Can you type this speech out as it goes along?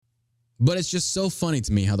But it's just so funny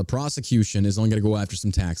to me how the prosecution is only going to go after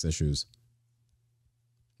some tax issues.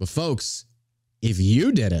 But folks, if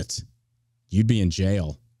you did it, you'd be in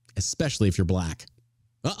jail, especially if you're black.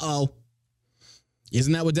 Uh-oh.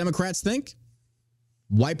 Isn't that what Democrats think?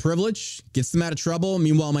 White privilege gets them out of trouble,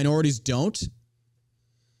 meanwhile minorities don't?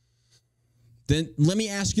 Then let me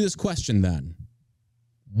ask you this question then.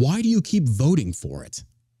 Why do you keep voting for it?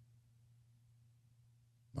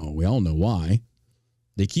 Oh, we all know why.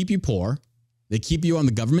 They keep you poor, they keep you on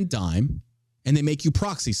the government dime, and they make you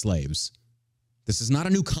proxy slaves. This is not a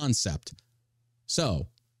new concept. So,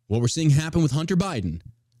 what we're seeing happen with Hunter Biden,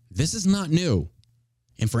 this is not new.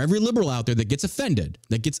 And for every liberal out there that gets offended,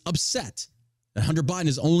 that gets upset that Hunter Biden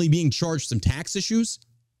is only being charged some tax issues,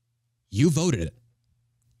 you voted it.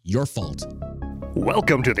 Your fault.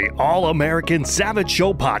 Welcome to the All-American Savage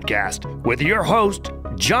Show podcast with your host,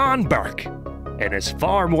 John Burke, and his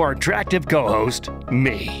far more attractive co-host,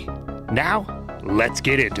 me. Now, let's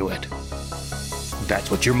get into it. That's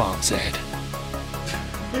what your mom said.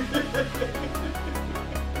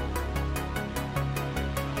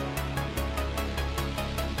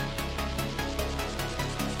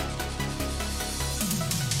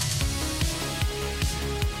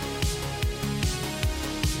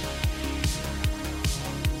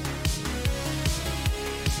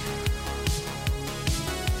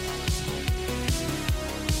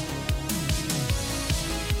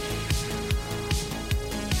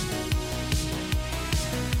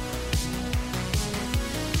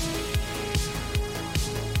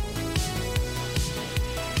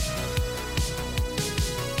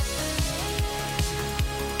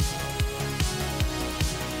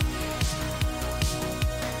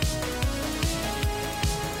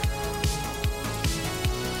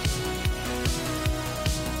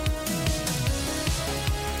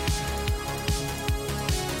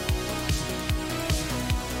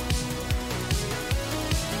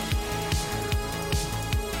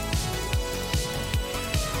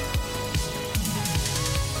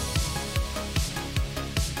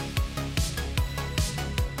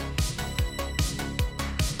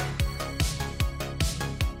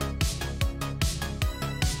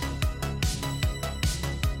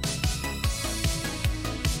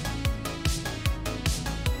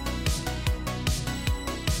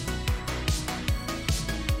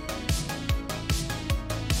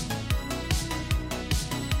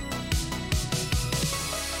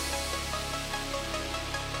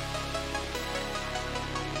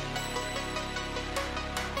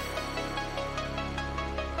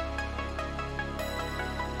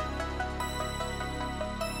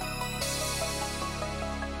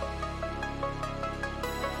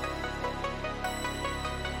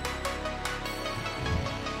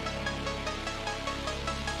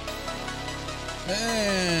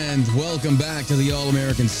 And welcome back to the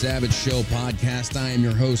All-American Savage Show podcast. I am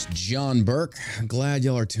your host, John Burke. Glad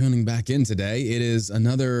y'all are tuning back in today. It is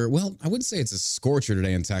another, well, I wouldn't say it's a scorcher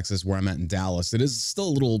today in Texas where I'm at in Dallas. It is still a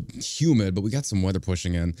little humid, but we got some weather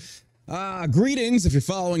pushing in. Greetings if you're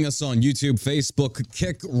following us on YouTube, Facebook,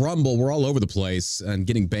 Kick, Rumble. We're all over the place and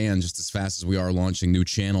getting banned just as fast as we are launching new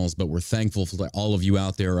channels. But we're thankful for all of you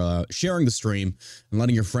out there sharing the stream and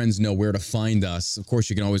letting your friends know where to find us. Of course,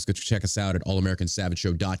 you can always go check us out at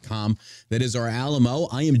allamericansavageshow.com. That is our Alamo.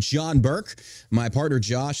 I am John Burke. My partner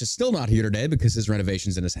Josh is still not here today because his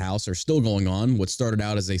renovations in his house are still going on. What started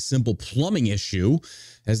out as a simple plumbing issue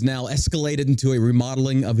has now escalated into a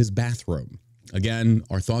remodeling of his bathroom. Again,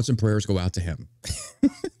 our thoughts and prayers go out to him.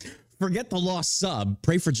 Forget the lost sub.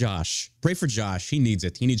 Pray for Josh. Pray for Josh. He needs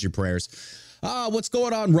it. He needs your prayers. What's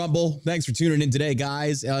going on, Rumble? Thanks for tuning in today,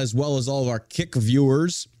 guys, as well as all of our Kick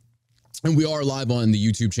viewers. And we are live on the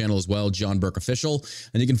YouTube channel as well, John Burke Official.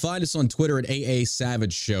 And you can find us on Twitter at AA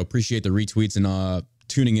Savage Show. Appreciate the retweets and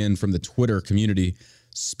tuning in from the Twitter community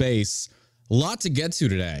space. A lot to get to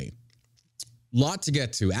today. Lot to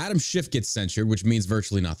get to. Adam Schiff gets censured, which means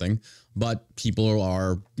virtually nothing. But people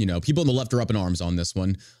are, people on the left are up in arms on this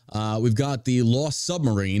one. We've got the lost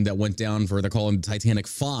submarine that went down for, they're calling Titanic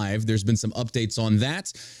 5. There's been some updates on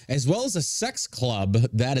that, as well as a sex club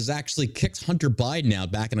that has actually kicked Hunter Biden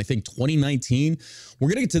out back in, I think, 2019. We're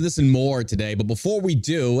going to get to this and more today. But before we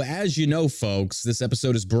do, as you know, folks, this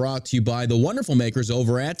episode is brought to you by the wonderful makers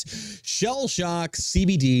over at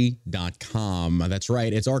shellshockcbd.com. That's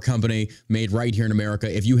right. It's our company made right here in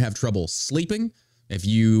America. If you have trouble sleeping, if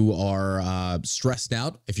you are stressed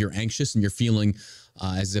out, if you're anxious and you're feeling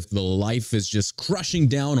as if the life is just crushing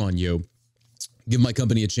down on you, give my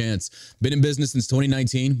company a chance. Been in business since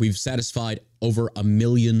 2019. We've satisfied over 1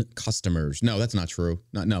 million customers. No, that's not true.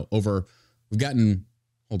 We've gotten,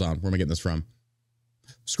 hold on, where am I getting this from?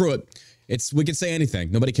 Screw it. we could say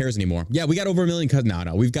anything. Nobody cares anymore. Yeah, we got over 1 million.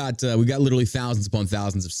 No, we've got literally thousands upon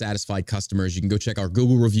thousands of satisfied customers. You can go check our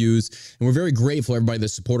Google reviews, and we're very grateful everybody that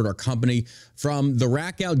supported our company. From the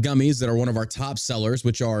Rack Out gummies that are one of our top sellers,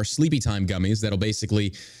 which are Sleepy Time gummies that'll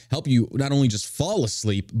basically help you not only just fall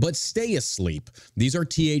asleep but stay asleep. These are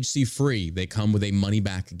THC free. They come with a money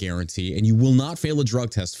back guarantee, and you will not fail a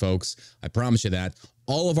drug test, folks. I promise you that.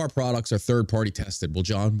 All of our products are third-party tested. Well,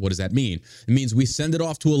 John, what does that mean? It means we send it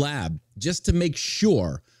off to a lab just to make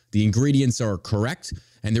sure the ingredients are correct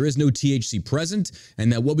and there is no THC present,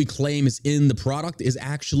 and that what we claim is in the product is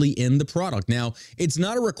actually in the product. Now, it's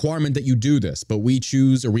not a requirement that you do this, but we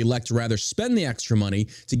choose, or we elect to rather spend the extra money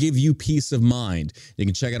to give you peace of mind. You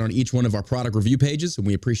can check it on each one of our product review pages, and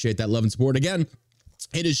we appreciate that love and support. Again,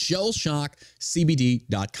 it is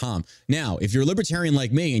shellshockcbd.com. Now, if you're a libertarian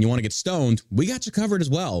like me and you want to get stoned, we got you covered as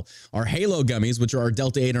well. Our Halo gummies, which are our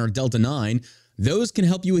Delta 8 and our Delta 9, those can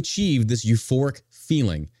help you achieve this euphoric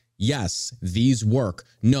feeling. Yes, these work.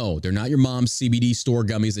 No, they're not your mom's CBD store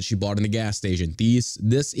gummies that she bought in the gas station.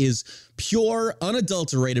 This is pure,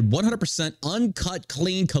 unadulterated, 100% uncut,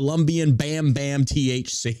 clean Colombian bam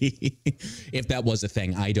THC. If that was a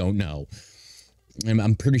thing, I don't know. And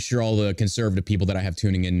I'm pretty sure all the conservative people that I have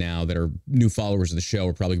tuning in now that are new followers of the show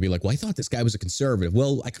are probably gonna be like, well, I thought this guy was a conservative.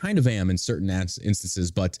 Well, I kind of am in certain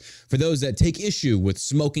instances, but for those that take issue with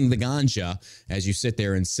smoking the ganja as you sit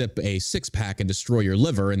there and sip a 6-pack and destroy your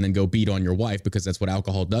liver and then go beat on your wife, because that's what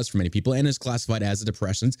alcohol does for many people and is classified as a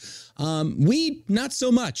depressant. Weed, not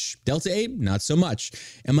so much. Delta 8, not so much.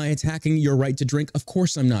 Am I attacking your right to drink? Of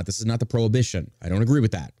course I'm not. This is not the prohibition. I don't agree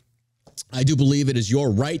with that. I do believe it is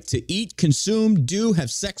your right to eat, consume, do,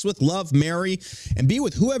 have sex with, love, marry, and be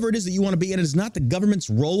with whoever it is that you want to be. And it is not the government's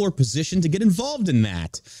role or position to get involved in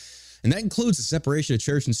that. And that includes the separation of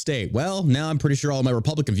church and state. Well, now I'm pretty sure all my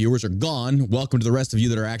Republican viewers are gone. Welcome to the rest of you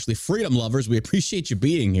that are actually freedom lovers. We appreciate you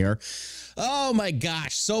being here. Oh my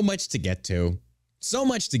gosh, so much to get to. So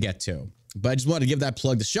much to get to. But I just wanted to give that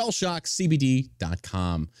plug to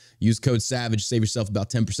shellshockcbd.com. Use code SAVAGE, save yourself about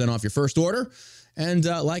 10% off your first order. And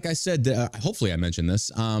like I said, hopefully I mentioned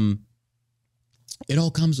this, it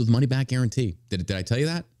all comes with money back guarantee. Did I tell you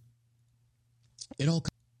that?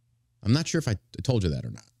 I'm not sure if I told you that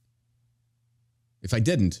or not. If I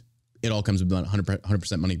didn't, it all comes with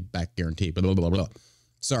 100% money back guarantee. Blah, blah, blah, blah.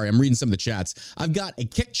 Sorry, I'm reading some of the chats. I've got a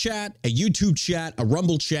Kick chat, a YouTube chat, a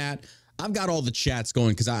Rumble chat. I've got all the chats going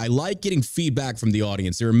because I like getting feedback from the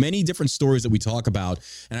audience. There are many different stories that we talk about,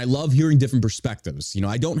 and I love hearing different perspectives. You know,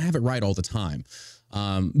 I don't have it right all the time,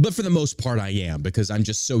 but for the most part, I am, because I'm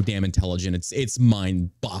just so damn intelligent. It's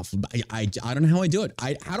mind buff. I don't know how I do it.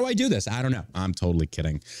 How do I do this? I don't know. I'm totally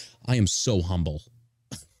kidding. I am so humble.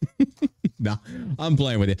 No, I'm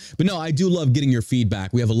playing with you. But no, I do love getting your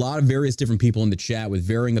feedback. We have a lot of various different people in the chat with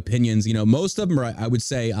varying opinions. You know, most of them are, I would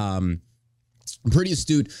say, pretty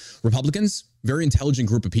astute Republicans, very intelligent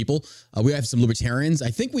group of people. We have some libertarians. I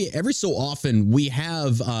think every so often we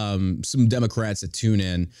have some Democrats that tune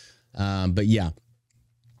in. But yeah,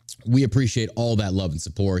 we appreciate all that love and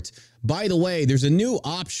support. By the way, there's a new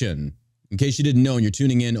option, in case you didn't know and you're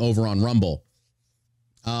tuning in over on Rumble.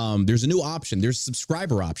 There's a new option. There's a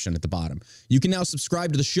subscriber option at the bottom. You can now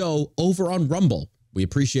subscribe to the show over on Rumble. We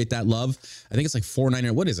appreciate that love. I think it's like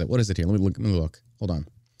 $4.99. What is it? What is it here? Let me look. Hold on.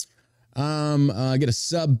 Get a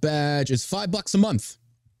sub badge. It's $5 a month.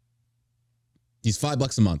 He's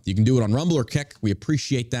 $5 a month. You can do it on Rumble or Kick. We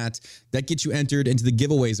appreciate that. That gets you entered into the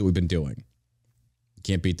giveaways that we've been doing. You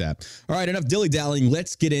can't beat that. All right, enough dilly-dallying.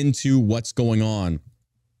 Let's get into what's going on.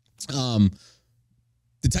 The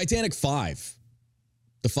Titanic 5.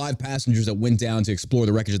 The 5 passengers that went down to explore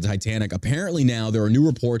the wreckage of the Titanic. Apparently now there are new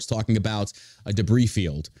reports talking about a debris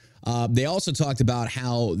field. They also talked about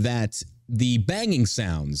how that the banging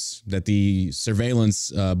sounds that the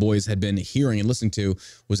surveillance boys had been hearing and listening to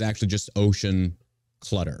was actually just ocean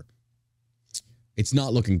clutter. It's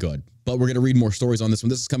not looking good, but we're going to read more stories on this one.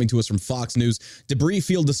 This is coming to us from Fox News. Debris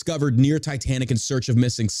field discovered near Titanic in search of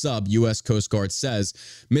missing sub, U.S. Coast Guard says.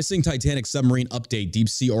 Missing Titanic submarine update. Deep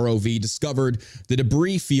Sea ROV discovered the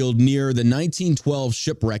debris field near the 1912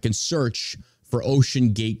 shipwreck in search for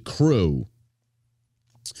Ocean Gate crew.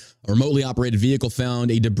 A remotely operated vehicle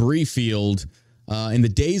found a debris field in the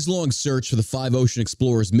days-long search for the 5 ocean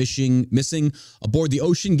explorers missing aboard the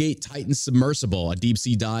Ocean Gate Titan submersible, a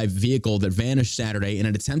deep-sea dive vehicle that vanished Saturday in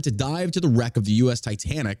an attempt to dive to the wreck of the U.S.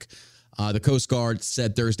 Titanic The Coast Guard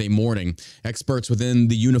said Thursday morning. Experts within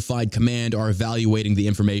the Unified Command are evaluating the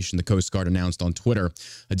information, the Coast Guard announced on Twitter.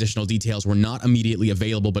 Additional details were not immediately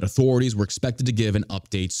available, but authorities were expected to give an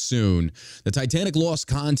update soon. The Titanic lost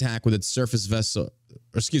contact with its surface vessel.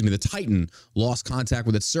 The Titan lost contact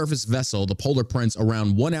with its surface vessel, the Polar Prince,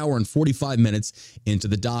 around 1 hour and 45 minutes into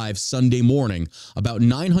the dive Sunday morning, about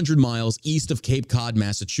 900 miles east of Cape Cod,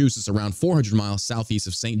 Massachusetts, around 400 miles southeast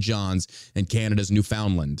of St. John's and Canada's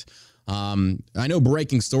Newfoundland. I know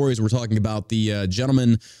breaking stories, we're talking about the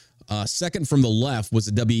gentleman second from the left was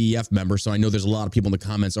a WEF member, so I know there's a lot of people in the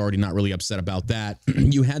comments already not really upset about that.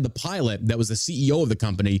 You had the pilot that was the CEO of the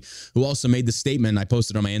company who also made the statement, I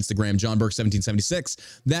posted on my Instagram, John Burke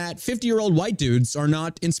 1776, that 50-year-old white dudes are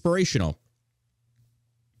not inspirational.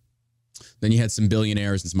 Then you had some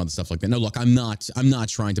billionaires and some other stuff like that. No, look, I'm not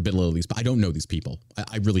trying to belittle these, but I don't know these people.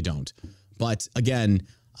 I really don't. But again,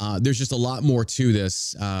 there's just a lot more to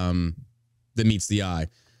this than meets the eye.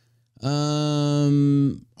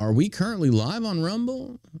 Are we currently live on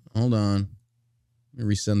Rumble? Hold on. Let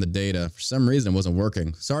me resend the data. For some reason, it wasn't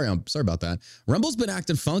working. Sorry about that. Rumble's been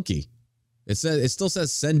acting funky. It still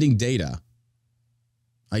says sending data.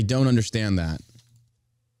 I don't understand that.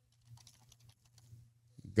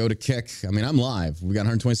 Go to Kick. I mean, I'm live. We got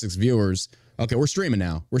 126 viewers. Okay, we're streaming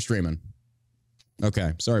now. We're streaming.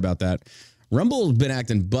 Okay, sorry about that. Rumble's been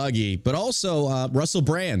acting buggy, but also Russell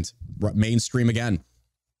Brand, mainstream again.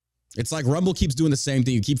 It's like Rumble keeps doing the same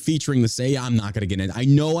thing. You keep featuring the same. I'm not going to get in. I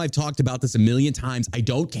know I've talked about this a million times. I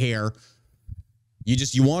don't care.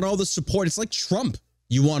 You want all the support. It's like Trump.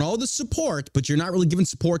 You want all the support, but you're not really giving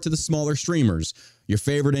support to the smaller streamers. You're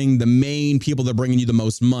favoriting the main people that are bringing you the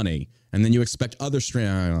most money. And then you expect other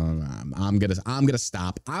streamers. I'm gonna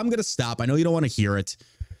stop. I know you don't want to hear it.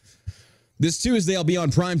 This Tuesday, I'll be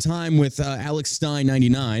on prime time with Alex Stein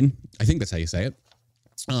 99. I think that's how you say it.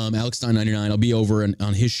 Alex Stein 99. I'll be over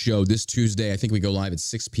on his show this Tuesday. I think we go live at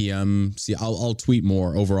 6 p.m. See, I'll tweet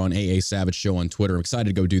more over on AA Savage Show on Twitter. I'm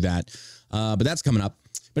excited to go do that. But that's coming up.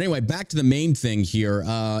 But anyway, back to the main thing here.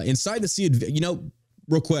 Inside the Sea,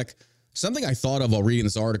 real quick, something I thought of while reading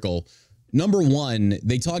this article. Number one,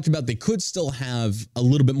 they talked about they could still have a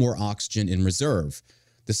little bit more oxygen in reserve.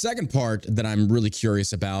 The second part that I'm really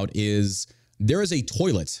curious about is there is a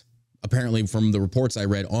toilet, apparently from the reports I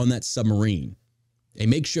read, on that submarine. A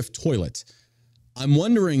makeshift toilet. I'm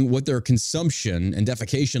wondering what their consumption and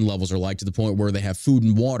defecation levels are like to the point where they have food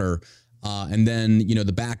and water, and then,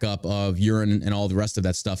 the backup of urine and all the rest of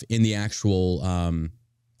that stuff in the actual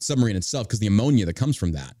submarine itself, because the ammonia that comes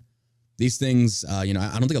from that. These things, I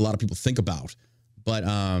don't think a lot of people think about, but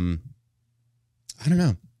I don't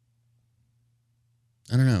know.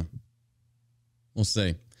 We'll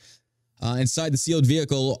see. Inside the sealed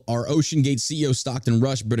vehicle, our Ocean Gate CEO Stockton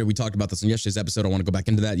Rush, Britta, we talked about this in yesterday's episode. I want to go back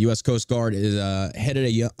into that. U.S. Coast Guard is headed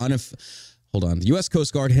the U.S.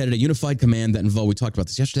 Coast Guard headed a unified command that involved, we talked about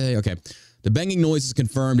this yesterday. Okay. The banging noise is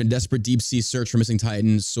confirmed in desperate deep sea search for missing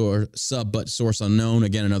Titan, but source unknown.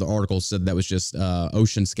 Again, another article said that was just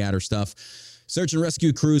ocean scatter stuff. Search and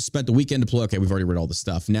rescue crews spent the weekend deployed. Okay, we've already read all this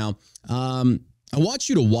stuff. Now, I want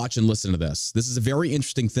you to watch and listen to this. This is a very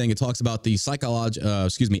interesting thing. It talks about the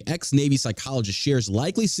ex-Navy psychologist shares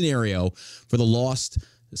likely scenario for the lost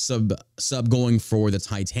sub going for the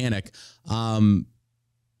Titanic. I'm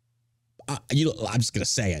just going to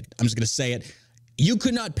say it. You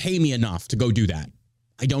could not pay me enough to go do that.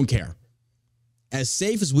 I don't care. As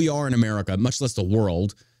safe as we are in America, much less the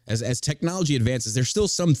world, as technology advances, there's still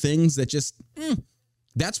some things that just...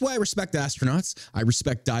 That's why I respect astronauts. I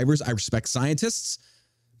respect divers. I respect scientists.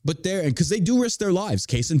 But because they do risk their lives.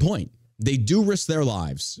 Case in point, they do risk their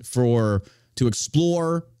lives to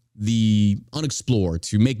explore the unexplored,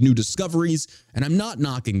 to make new discoveries. And I'm not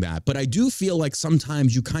knocking that, but I do feel like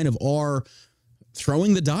sometimes you kind of are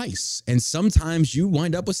throwing the dice, and sometimes you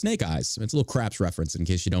wind up with snake eyes. It's a little craps reference in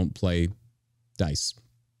case you don't play dice.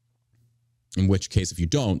 In which case, if you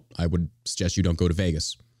don't, I would suggest you don't go to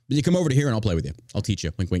Vegas. You come over to here and I'll play with you. I'll teach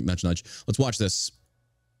you. Wink, wink, nudge, nudge. Let's watch this.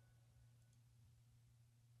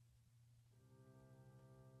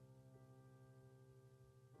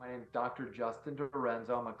 My name is Dr. Justin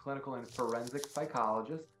Dorenzo. I'm a clinical and forensic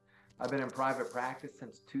psychologist. I've been in private practice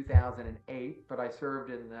since 2008, but I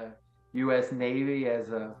served in the U.S. Navy as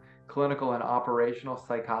a clinical and operational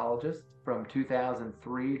psychologist from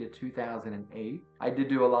 2003 to 2008. I did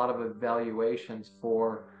do a lot of evaluations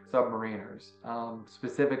for submariners.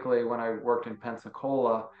 Specifically, when I worked in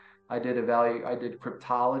Pensacola, I did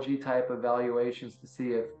cryptology type evaluations to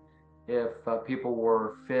see if people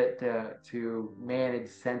were fit to manage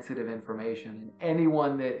sensitive information. And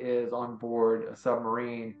anyone that is on board a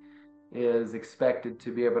submarine is expected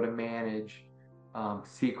to be able to manage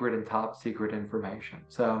secret and top secret information.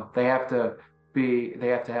 So they have to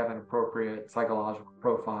have an appropriate psychological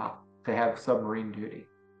profile to have submarine duty.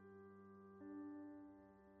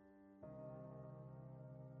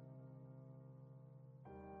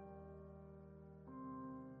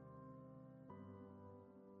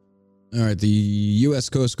 All right, the U.S.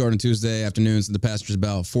 Coast Guard on Tuesday afternoon sent the passengers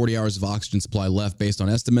about 40 hours of oxygen supply left based on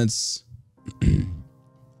estimates.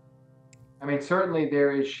 I mean, certainly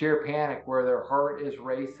there is sheer panic where their heart is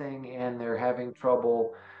racing and they're having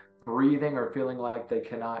trouble breathing or feeling like they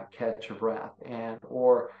cannot catch a breath,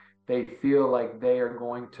 or they feel like they are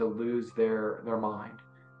going to lose their mind.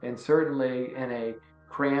 And certainly in a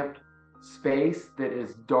cramped space that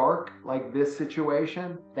is dark like this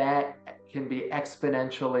situation, that can be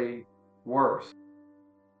exponentially worse.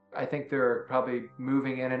 I think they're probably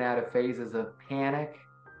moving in and out of phases of panic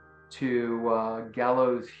to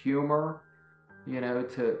gallows humor,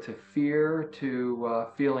 to fear, to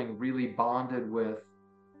feeling really bonded with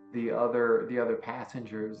the other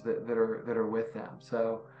passengers that are with them.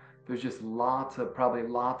 So there's just lots of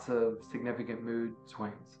significant mood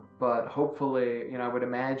swings. But hopefully, I would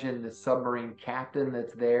imagine the submarine captain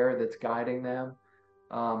that's guiding them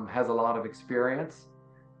has a lot of experience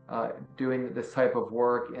doing this type of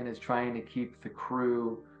work and is trying to keep the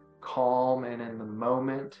crew calm and in the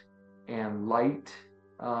moment and light,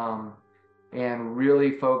 and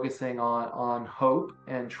really focusing on hope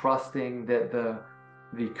and trusting that the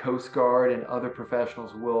Coast Guard and other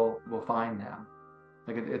professionals will find them.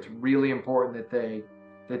 Like it's really important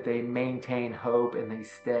that they maintain hope and they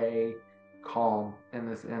stay calm in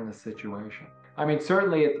this situation. I mean,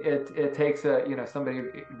 certainly it takes somebody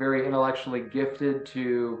very intellectually gifted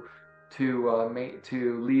to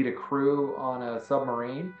lead a crew on a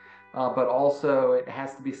submarine, but also it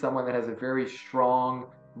has to be someone that has a very strong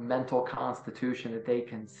mental constitution that they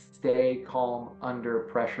can stay calm under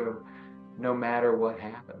pressure no matter what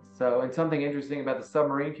happens. So, and something interesting about the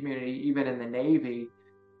submarine community, even in the Navy,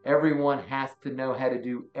 everyone has to know how to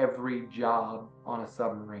do every job on a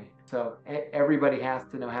submarine. So everybody has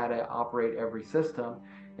to know how to operate every system.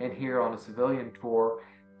 And here on a civilian tour,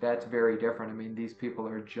 that's very different. I mean, these people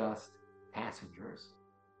are just passengers.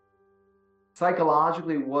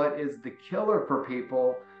 Psychologically, what is the killer for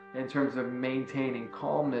people in terms of maintaining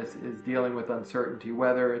calmness is dealing with uncertainty,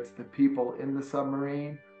 whether it's the people in the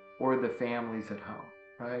submarine or the families at home,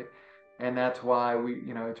 right? And that's why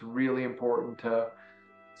it's really important to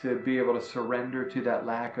be able to surrender to that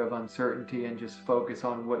lack of uncertainty and just focus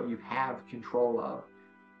on what you have control of.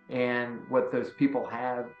 And what those people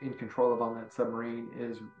have in control of on that submarine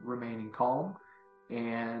is remaining calm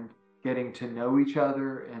and getting to know each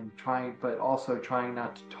other but also trying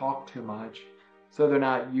not to talk too much so they're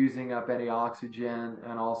not using up any oxygen,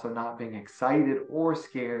 and also not being excited or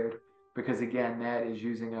scared, because again, that is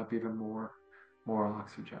using up even more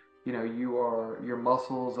oxygen. Your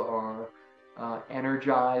muscles are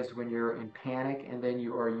energized when you're in panic, and then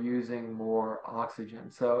you are using more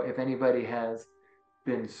oxygen. So if anybody has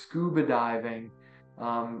been scuba diving,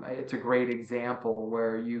 it's a great example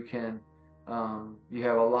where you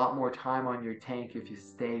have a lot more time on your tank if you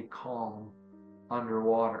stay calm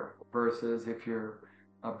underwater versus if you're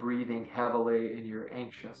breathing heavily and you're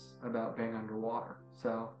anxious about being underwater.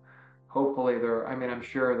 So hopefully I'm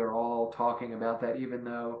sure they're all talking about that, even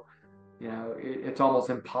though it's almost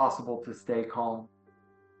impossible to stay calm.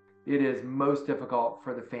 It is most difficult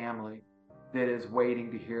for the family that is waiting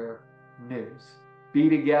to hear news. Be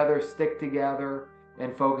together, stick together,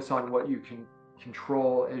 and focus on what you can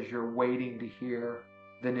control as you're waiting to hear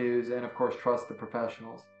the news, and of course, trust the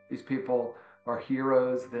professionals. These people are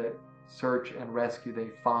heroes that search and rescue. They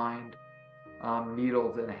find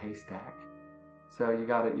needles in a haystack. So you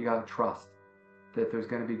gotta trust that there's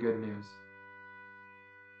going to be good news.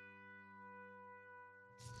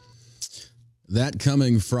 That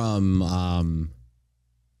coming from, an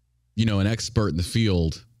expert in the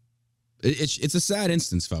field, it's a sad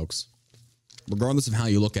instance, folks. Regardless of how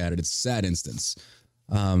you look at it, it's a sad instance.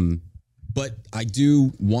 But I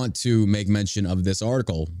do want to make mention of this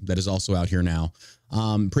article that is also out here now.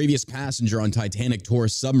 Previous passenger on Titanic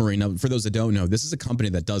tourist submarine. Now, for those that don't know, this is a company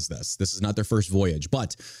that does this. This is not their first voyage,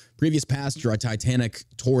 but previous passenger on Titanic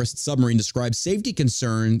tourist submarine describes safety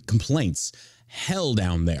complaints hell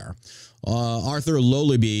down there. Arthur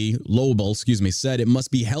Lobel, said it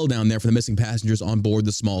must be hell down there for the missing passengers on board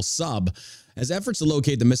the small sub. As efforts to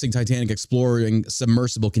locate the missing Titanic exploring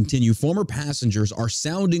submersible continue, former passengers are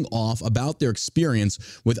sounding off about their experience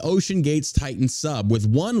with Ocean Gate's Titan sub, with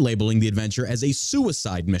one labeling the adventure as a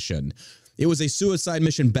suicide mission. It was a suicide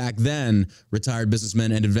mission back then, retired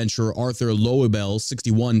businessman and adventurer Arthur Loebel,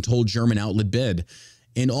 61, told German outlet Bild.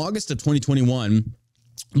 In August of 2021,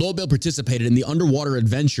 Loebel participated in the underwater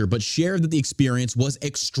adventure, but shared that the experience was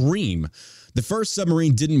extreme. The first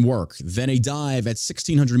submarine didn't work. Then a dive at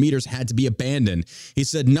 1,600 meters had to be abandoned. He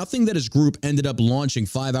said nothing that his group ended up launching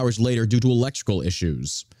 5 hours later due to electrical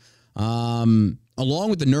issues. Along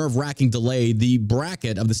with the nerve-wracking delay, the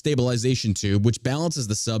bracket of the stabilization tube, which balances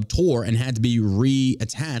the sub, tore and had to be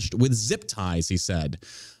reattached with zip ties, he said.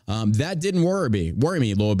 That didn't worry me,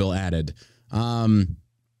 Loebel added.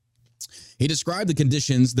 He described the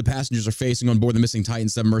conditions the passengers are facing on board the missing Titan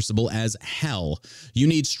submersible as hell. You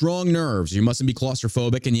need strong nerves. You mustn't be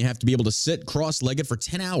claustrophobic, and you have to be able to sit cross-legged for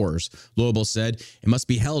 10 hours, Loebel said. It must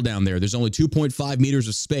be hell down there. There's only 2.5 meters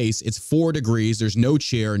of space. It's 4 degrees. There's no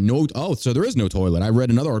chair. So there is no toilet. I read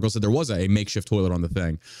another article that said there was a makeshift toilet on the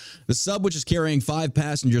thing. The sub, which is carrying 5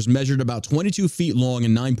 passengers, measured about 22 feet long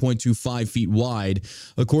and 9.25 feet wide,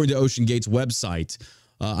 according to OceanGate's website.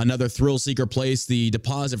 Another thrill seeker placed the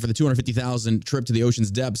deposit for the $250,000 trip to the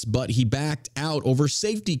ocean's depths, but he backed out over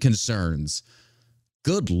safety concerns.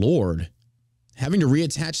 Good Lord. Having to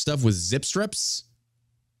reattach stuff with zip strips?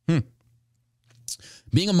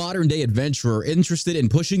 Being a modern-day adventurer interested in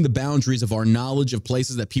pushing the boundaries of our knowledge of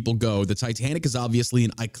places that people go, the Titanic is obviously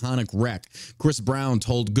an iconic wreck. Chris Brown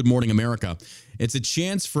told Good Morning America, "It's a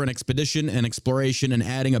chance for an expedition and exploration and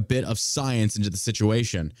adding a bit of science into the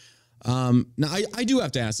situation." Now, I do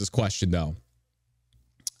have to ask this question, though.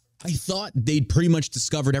 I thought they'd pretty much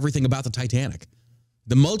discovered everything about the Titanic.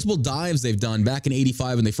 The multiple dives they've done back in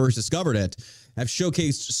 85 when they first discovered it have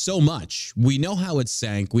showcased so much. We know how it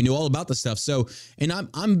sank. We know all about the stuff. So, and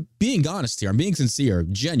I'm being honest here. I'm being sincere,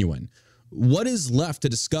 genuine. What is left to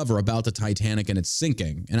discover about the Titanic and its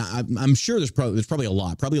sinking? And I'm sure there's probably a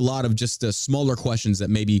lot. Probably a lot of just smaller questions that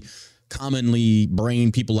maybe commonly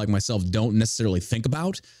brain people like myself don't necessarily think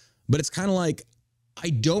about. But it's kind of like,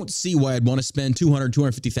 I don't see why I'd want to spend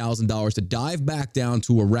 $250,000 to dive back down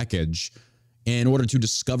to a wreckage in order to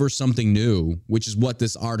discover something new, which is what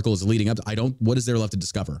this article is leading up to. What is there left to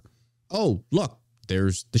discover? Oh, look,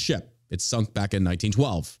 there's the ship. It sunk back in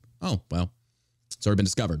 1912. Oh, well, it's already been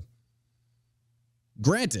discovered.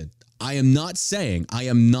 Granted, I am not saying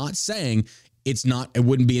it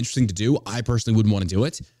wouldn't be interesting to do. I personally wouldn't want to do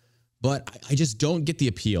it, but I just don't get the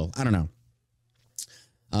appeal. I don't know.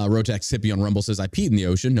 Rotex Hippie on Rumble says, I peed in the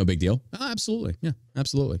ocean. No big deal. Oh, absolutely. Yeah,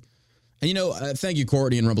 absolutely. And, thank you,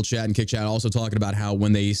 Courtney, in Rumble Chat and Kick Chat, also talking about how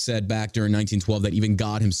when they said back during 1912 that even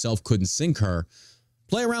God himself couldn't sink her,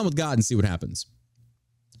 play around with God and see what happens.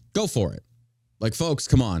 Go for it. Like, folks,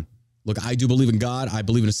 come on. Look, I do believe in God. I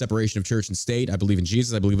believe in a separation of church and state. I believe in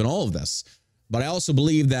Jesus. I believe in all of this. But I also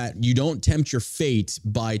believe that you don't tempt your fate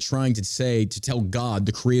by trying to tell God,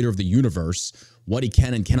 the creator of the universe, what he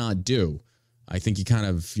can and cannot do. I think you kind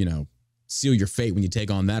of, seal your fate when you take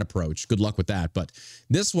on that approach. Good luck with that. But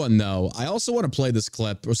this one, though, I also want to play this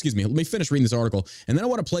clip. Let me finish reading this article. And then I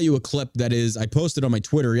want to play you a clip that I posted on my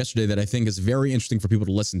Twitter yesterday that I think is very interesting for people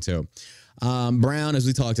to listen to. Brown, as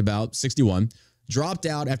we talked about, 61, dropped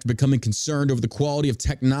out after becoming concerned over the quality of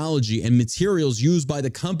technology and materials used by the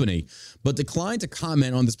company, but declined to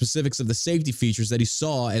comment on the specifics of the safety features that he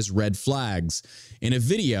saw as red flags. In a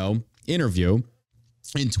video interview,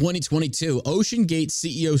 in 2022, OceanGate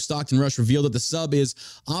CEO Stockton Rush revealed that the sub is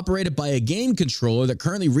operated by a game controller that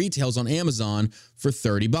currently retails on Amazon for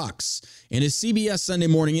 $30. In his CBS Sunday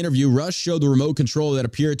morning interview, Rush showed the remote controller that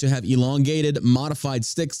appeared to have elongated, modified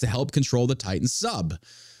sticks to help control the Titan sub.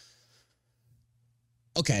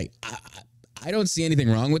 Okay, I don't see anything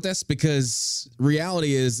wrong with this because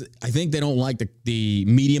reality is I think they don't like the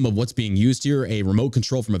medium of what's being used here, a remote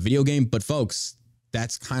control from a video game. But folks,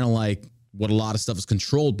 that's kind of like what a lot of stuff is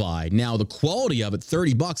controlled by. Now, the quality of it,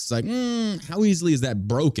 $30, is like, how easily is that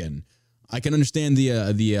broken? I can understand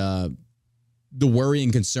the worry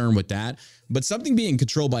and concern with that. But something being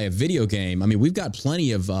controlled by a video game, I mean, we've got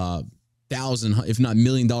plenty of $1,000, if not $1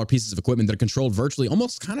 million pieces of equipment that are controlled virtually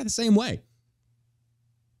almost kind of the same way.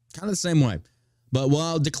 But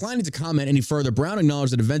while declining to comment any further, Brown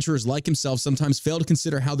acknowledged that adventurers like himself sometimes fail to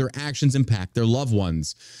consider how their actions impact their loved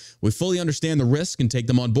ones. We fully understand the risk and take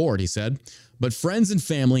them on board, he said. But friends and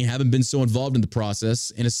family haven't been so involved in the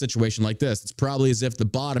process in a situation like this. It's probably as if the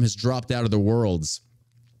bottom has dropped out of their worlds.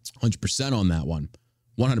 100% on that one.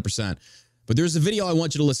 100%. But there's a video I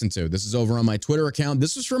want you to listen to. This is over on my Twitter account.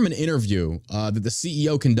 This was from an interview that the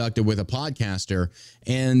CEO conducted with a podcaster.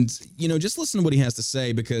 And, just listen to what he has to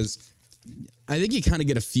say because I think you kind of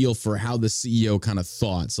get a feel for how the CEO kind of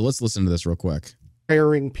thought. So let's listen to this real quick.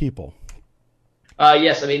 Hiring people.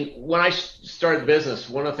 Yes, I mean, when I started the business,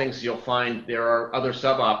 one of the things you'll find there are other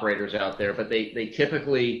sub-operators out there, but they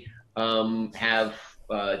typically have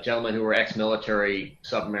gentlemen who are ex-military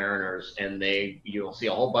submariners, and you'll see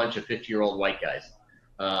a whole bunch of 50-year-old white guys.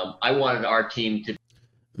 I wanted our team to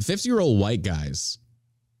 50-year-old white guys.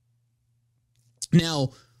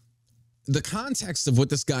 Now, the context of what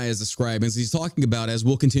this guy is describing is he's talking about, as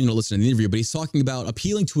we'll continue to listen to the interview, but he's talking about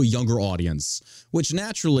appealing to a younger audience, which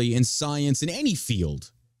naturally in science, in any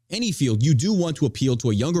field, you do want to appeal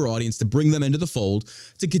to a younger audience to bring them into the fold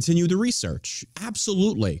to continue the research.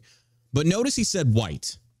 Absolutely. But notice he said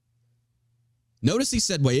white. Notice he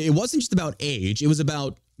said white. It wasn't just about age. It was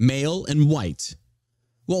about male and white.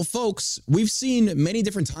 Well, folks, we've seen many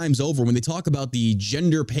different times over when they talk about the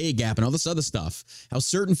gender pay gap and all this other stuff, how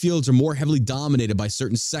certain fields are more heavily dominated by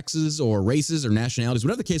certain sexes or races or nationalities,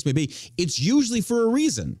 whatever the case may be. It's usually for a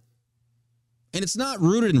reason. And it's not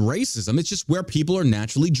rooted in racism. It's just where people are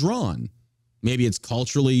naturally drawn. Maybe it's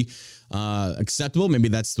culturally acceptable. Maybe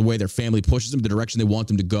that's the way their family pushes them, the direction they want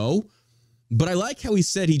them to go. But I like how he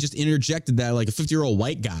said he just interjected that like a 50-year-old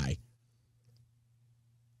white guy.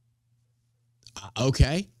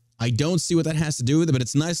 Okay, I don't see what that has to do with it, but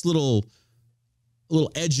it's nice little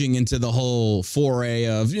edging into the whole foray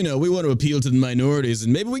of, we want to appeal to the minorities,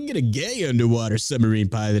 and maybe we can get a gay underwater submarine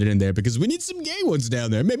pilot in there because we need some gay ones down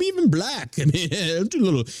there, maybe even black. I mean, do a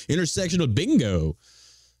little intersectional bingo.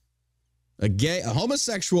 A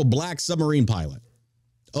homosexual black submarine pilot.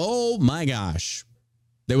 Oh my gosh.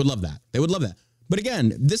 They would love that. They would love that. But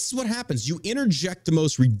again, this is what happens. You interject the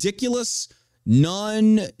most ridiculous,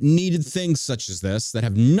 non-needed things such as this that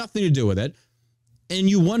have nothing to do with it, and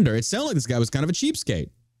you wonder. It sounded like this guy was kind of a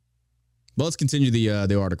cheapskate. Well, let's continue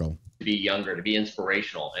the article. To be younger, to be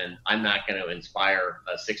inspirational, and I'm not going to inspire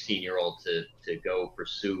a 16-year-old to go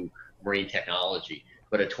pursue marine technology,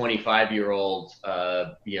 but a 25-year-old,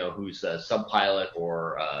 who's a sub-pilot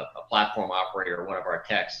or a platform operator, or one of our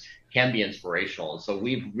techs, can be inspirational. And so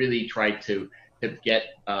we've really tried to get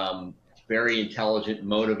very intelligent,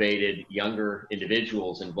 motivated, younger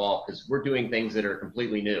individuals involved, because we're doing things that are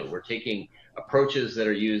completely new. We're taking approaches that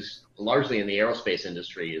are used largely in the aerospace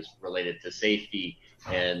industry, is related to safety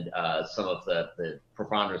and some of the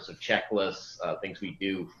preponderance of checklists, things we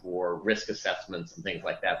do for risk assessments and things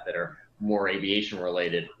like that are more aviation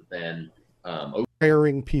related than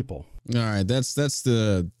hiring people. All right, that's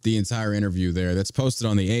the entire interview there. That's posted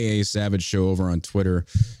on the AA Savage Show over on Twitter.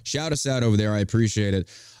 Shout us out over there. I appreciate it.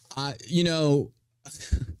 What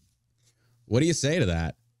do you say to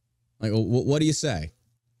that? Like, what do you say?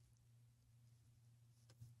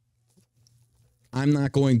 I'm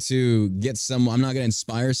not going to I'm not going to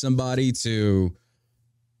inspire somebody to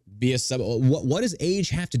be a sub. What does age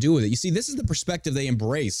have to do with it? You see, this is the perspective they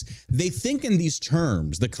embrace. They think in these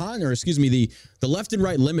terms. The left and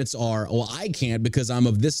right limits are, well, I can't because I'm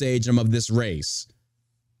of this age, I'm of this race.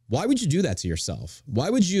 Why would you do that to yourself? Why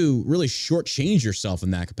would you really shortchange yourself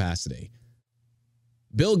in that capacity?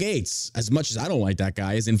 Bill Gates, as much as I don't like that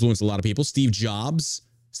guy, has influenced a lot of people. Steve Jobs,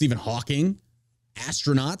 Stephen Hawking,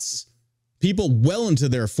 astronauts, people well into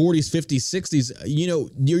their 40s, 50s, 60s. Are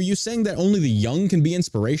you saying that only the young can be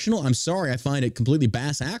inspirational? I'm sorry, I find it completely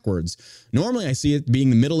bass-ackwards. Normally, I see it being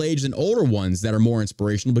the middle-aged and older ones that are more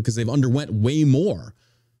inspirational because they've underwent way more.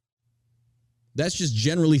 That's just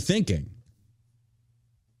generally thinking.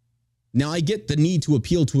 Now, I get the need to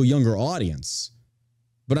appeal to a younger audience,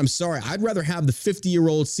 but I'm sorry, I'd rather have the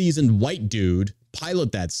 50-year-old seasoned white dude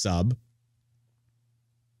pilot that sub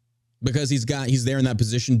because he's there in that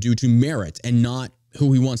position due to merit and not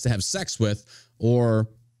who he wants to have sex with or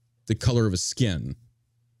the color of his skin.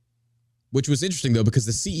 Which was interesting, though, because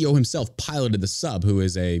the CEO himself piloted the sub, who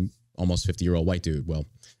is a almost 50-year-old white dude. Well,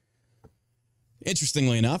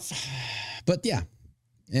 interestingly enough, but yeah,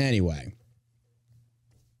 anyway.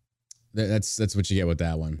 That's what you get with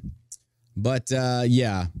that one. But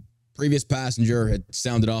yeah, previous passenger had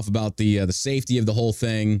sounded off about the safety of the whole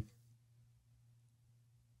thing.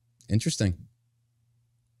 Interesting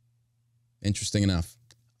enough.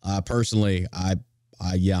 Personally, I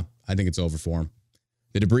think it's over for him.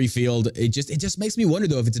 The debris field, it just makes me wonder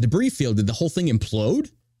though, if it's a debris field, did the whole thing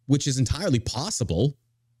implode? Which is entirely possible.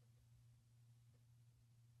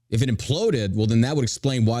 If it imploded, well, then that would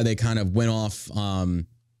explain why they kind of went off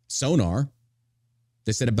sonar.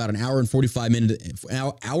 They said about an hour and 45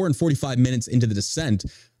 minutes into the descent,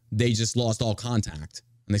 they just lost all contact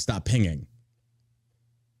and they stopped pinging.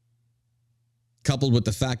 Coupled with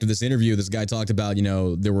the fact of this interview, this guy talked about,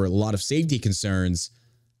 there were a lot of safety concerns.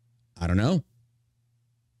 I don't know.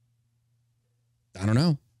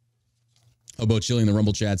 Hobo Chili in the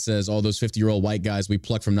Rumble chat says, all those 50-year-old white guys we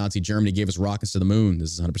plucked from Nazi Germany gave us rockets to the moon.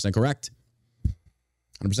 This is 100% correct.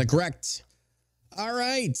 100% correct. All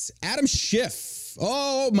right. Adam Schiff.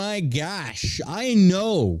 Oh, my gosh. I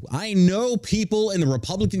know people in the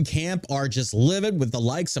Republican camp are just livid with the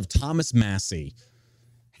likes of Thomas Massie.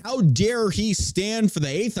 How dare he stand for the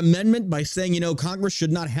 8th Amendment by saying, Congress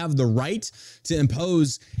should not have the right to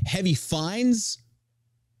impose heavy fines?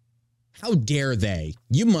 How dare they?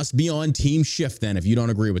 You must be on Team Schiff then if you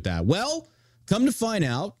don't agree with that. Well, come to find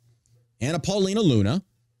out, Anna Paulina Luna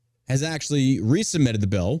has actually resubmitted the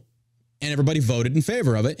bill, and everybody voted in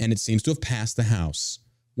favor of it, and it seems to have passed the House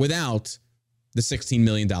without the $16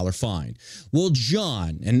 million fine. Well,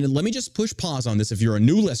 John, and let me just push pause on this if you're a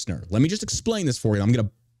new listener. Let me just explain this for you. I'm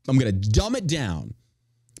gonna dumb it down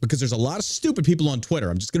because there's a lot of stupid people on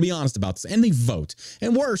Twitter. I'm just going to be honest about this. And they vote.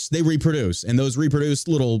 And worse, they reproduce. And those reproduced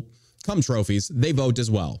little cum trophies, they vote as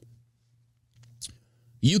well.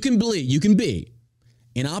 You can be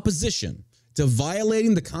in opposition to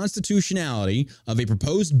violating the constitutionality of a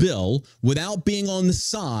proposed bill without being on the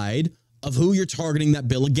side of who you're targeting that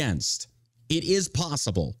bill against. It is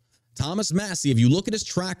possible. Thomas Massie, if you look at his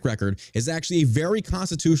track record, is actually a very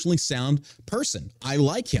constitutionally sound person. I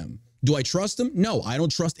like him. Do I trust him? No, I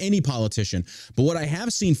don't trust any politician. But what I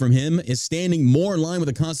have seen from him is standing more in line with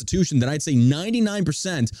the Constitution than I'd say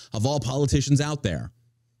 99% of all politicians out there.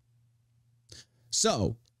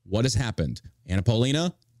 So, what has happened? Anna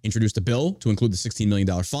Paulina introduced a bill to include the $16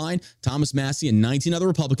 million fine. Thomas Massie and 19 other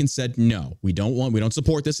Republicans said, no, we don't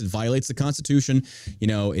support this. It violates the Constitution.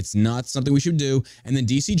 It's not something we should do. And then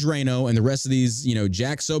DC Drano and the rest of these,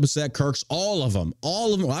 Jack Sobasek, Kirks, all of them.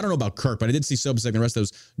 Well, I don't know about Kirk, but I did see Sobasek and the rest of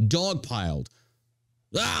those dogpiled.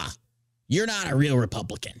 You're not a real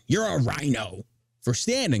Republican. You're a rhino for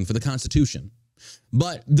standing for the Constitution.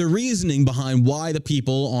 But the reasoning behind why the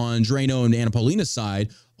people on Drano and Anna Paulina's side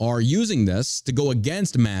are using this to go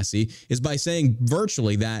against Massie is by saying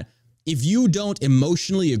virtually that if you don't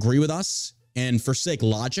emotionally agree with us and forsake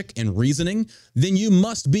logic and reasoning, then you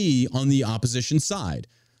must be on the opposition side.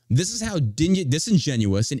 This is how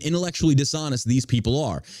disingenuous and intellectually dishonest these people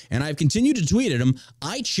are. And I've continued to tweet at them.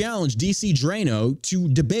 I challenge DC Drano to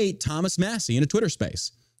debate Thomas Massie in a Twitter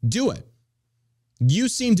space. Do it. You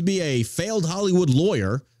seem to be a failed Hollywood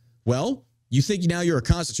lawyer. Well, you think now you're a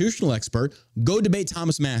constitutional expert. Go debate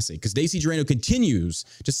Thomas Massie, because DC Drano continues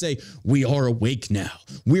to say, we are awake now.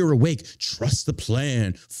 We are awake. Trust the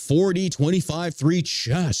plan. 40, 25, 3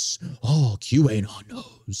 chess. Oh, QAnon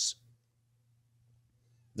knows.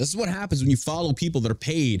 This is what happens when you follow people that are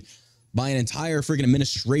paid by an entire freaking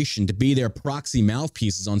administration to be their proxy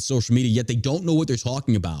mouthpieces on social media, yet they don't know what they're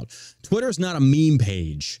talking about. Twitter is not a meme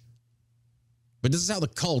page. But this is how the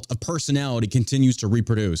cult of personality continues to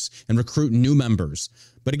reproduce and recruit new members.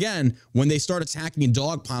 But again, when they start attacking and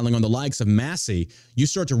dogpiling on the likes of Massie, you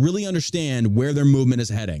start to really understand where their movement is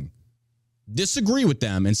heading. Disagree with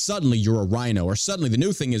them, and suddenly you're a rhino, or suddenly the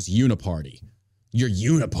new thing is uniparty. You're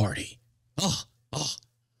uniparty.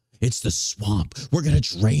 It's the swamp. We're going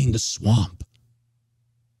to drain the swamp.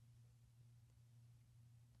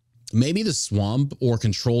 Maybe the swamp or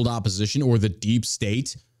controlled opposition or the deep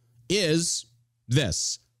state is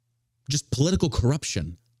this, just political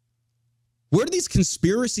corruption. Where do these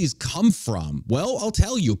conspiracies come from? Well, I'll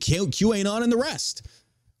tell you, QAnon and the rest.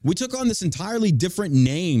 We took on this entirely different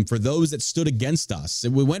name for those that stood against us.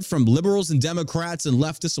 We went from liberals and Democrats and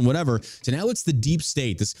leftists and whatever to now it's the deep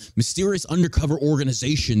state, this mysterious undercover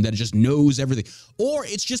organization that just knows everything. Or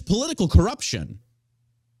it's just political corruption.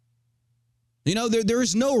 There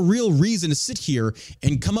is no real reason to sit here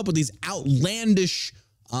and come up with these outlandish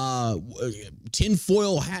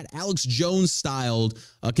tinfoil hat, Alex Jones styled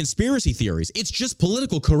conspiracy theories. It's just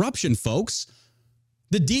political corruption, folks.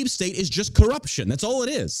 The deep state is just corruption. That's all it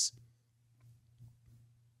is.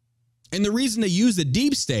 And the reason they use the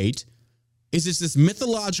deep state is it's this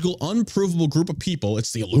mythological, unprovable group of people.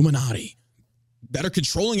 It's the Illuminati that are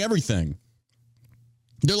controlling everything.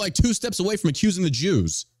 They're like 2 steps away from accusing the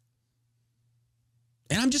Jews.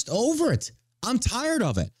 And I'm just over it. I'm tired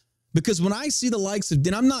of it. Because when I see the likes of,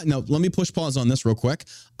 let me push pause on this real quick.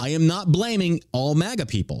 I am not blaming all MAGA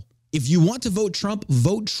people. If you want to vote Trump,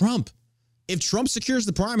 vote Trump. If Trump secures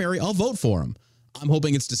the primary, I'll vote for him. I'm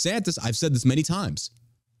hoping it's DeSantis. I've said this many times.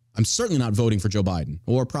 I'm certainly not voting for Joe Biden,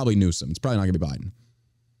 or probably Newsom. It's probably not going to be Biden.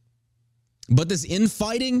 But this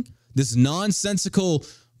infighting, this nonsensical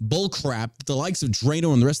bullcrap that the likes of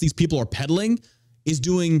Drano and the rest of these people are peddling is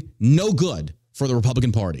doing no good for the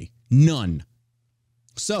Republican Party. None.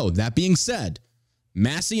 So, that being said,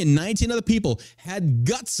 Massey and 19 other people had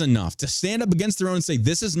guts enough to stand up against their own and say,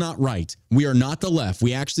 this is not right. We are not the left.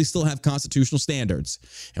 We actually still have constitutional standards.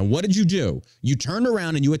 And what did you do? You turned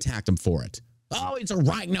around and you attacked them for it. Oh, it's a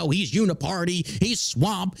right. No, he's uniparty. He's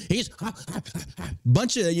swamp. He's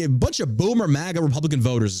bunch of boomer MAGA Republican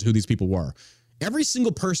voters is who these people were. Every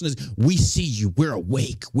single person is, we see you. We're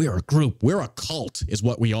awake. We're a group. We're a cult is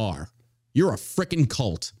what we are. You're a freaking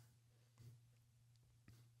cult.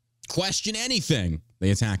 Question anything,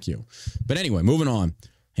 they attack you. But anyway, moving on.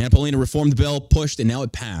 Hannah Paulina reformed the bill, pushed, and now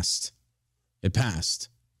it passed. It passed.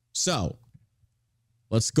 So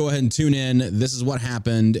let's go ahead and tune in. This is what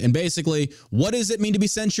happened. And basically, what does it mean to be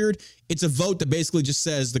censured? It's a vote that basically just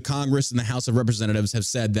says the Congress and the House of Representatives have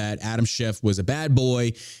said that Adam Schiff was a bad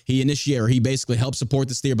boy. He basically helped support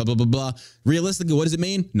this theory, blah, blah, blah, blah. Realistically, what does it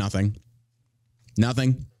mean? Nothing.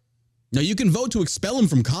 Nothing. Now, you can vote to expel him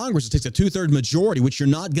from Congress. It takes a 2/3 majority, which you're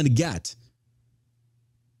not going to get.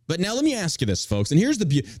 But now let me ask you this, folks. And here's the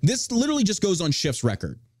beauty. This literally just goes on Schiff's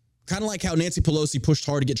record. Kind of like how Nancy Pelosi pushed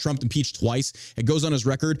hard to get Trump impeached twice. It goes on his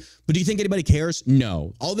record. But do you think anybody cares?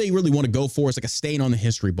 No. All they really want to go for is like a stain on the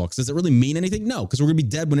history books. Does it really mean anything? No, because we're going to be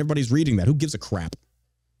dead when everybody's reading that. Who gives a crap?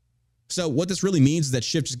 So what this really means is that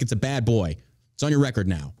Schiff just gets a bad boy. It's on your record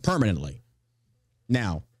now, permanently.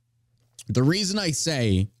 Now, the reason I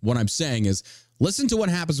say what I'm saying is listen to what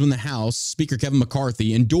happens when the House, Speaker Kevin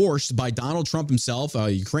McCarthy, endorsed by Donald Trump himself,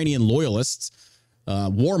 a Ukrainian loyalist,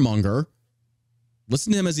 warmonger.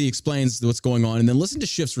 Listen to him as he explains what's going on, and then listen to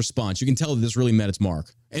Schiff's response. You can tell that this really met its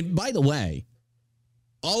mark. And by the way,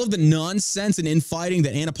 all of the nonsense and infighting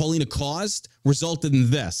that Hannah Paulina caused resulted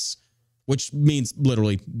in this, which means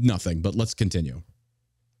literally nothing. But let's continue.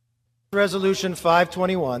 Resolution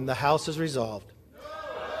 521, the House has resolved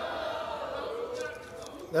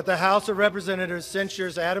that the House of Representatives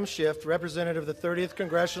censures Adam Schiff, representative of the 30th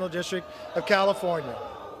Congressional District of California,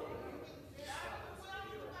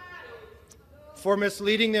 for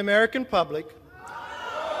misleading the American public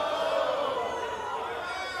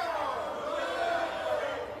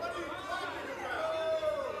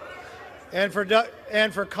and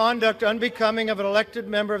for conduct unbecoming of an elected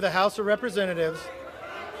member of the House of Representatives.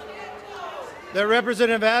 That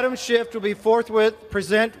Representative Adam Schiff will be forthwith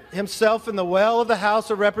present himself in the well of the House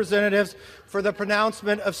of Representatives for the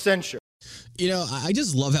pronouncement of censure. You know, I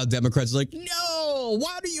just love how Democrats are like, no,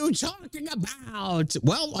 what are you talking about?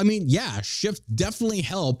 Well, I mean, yeah, Schiff definitely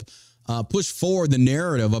helped push forward the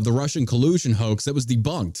narrative of the Russian collusion hoax that was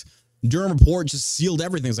debunked. Durham Report just sealed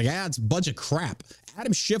everything. It's like, it's a bunch of crap.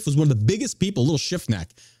 Adam Schiff was one of the biggest people, little Schiff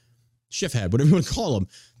neck, Schiff head, whatever you want to call him.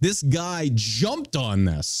 This guy jumped on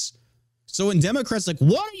this. So when Democrats are like,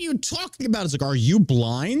 what are you talking about? It's like, are you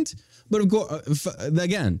blind? But of course,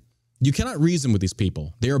 again, you cannot reason with these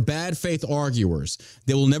people. They are bad faith arguers.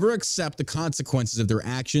 They will never accept the consequences of their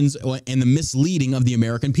actions and the misleading of the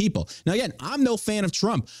American people. Now, again, I'm no fan of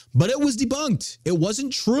Trump, but it was debunked. It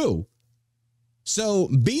wasn't true. So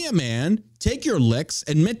be a man, take your licks,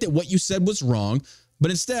 admit that what you said was wrong,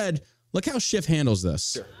 but instead, look how Schiff handles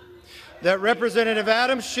this. Sure. That Representative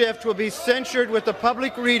Adam Schiff will be censured with the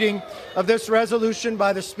public reading of this resolution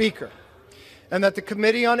by the Speaker, and that the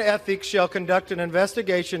Committee on Ethics shall conduct an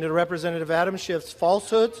investigation into Representative Adam Schiff's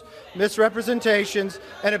falsehoods, misrepresentations,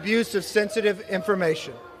 and abuse of sensitive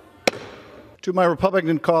information. To my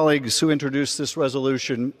Republican colleagues who introduced this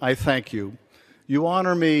resolution, I thank you. You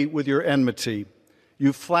honor me with your enmity.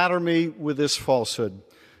 You flatter me with this falsehood.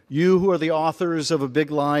 You, who are the authors of a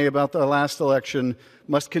big lie about the last election,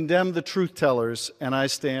 must condemn the truth tellers, and I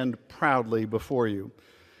stand proudly before you.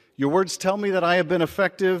 Your words tell me that I have been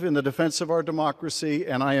effective in the defense of our democracy,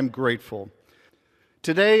 and I am grateful.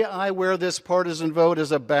 Today, I wear this partisan vote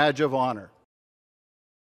as a badge of honor.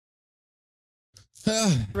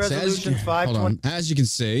 Resolution 520. As you can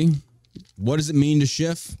see, what does it mean to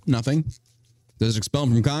Schiff? Nothing. Does it expel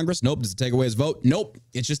him from Congress? Nope. Does it take away his vote? Nope.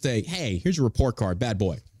 It's just a, hey, here's your report card, bad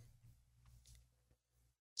boy.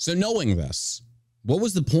 So knowing this, what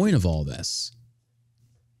was the point of all this?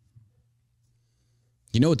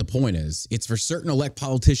 You know what the point is? It's for certain elect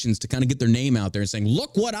politicians to kind of get their name out there and saying,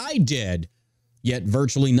 look what I did, yet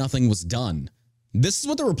virtually nothing was done. This is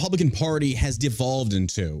what the Republican Party has devolved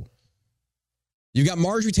into. You've got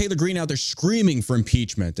Marjorie Taylor Greene out there screaming for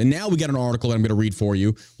impeachment. And now we got an article that I'm going to read for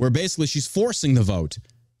you where basically she's forcing the vote,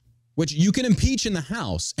 which you can impeach in the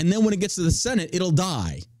House. And then when it gets to the Senate, it'll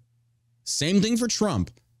die. Same thing for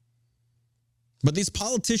Trump. But these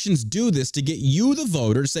politicians do this to get you, the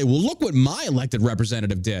voter, to say, well, look what my elected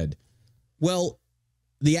representative did. Well,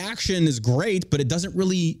 the action is great, but it doesn't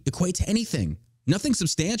really equate to anything. Nothing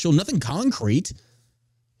substantial, nothing concrete.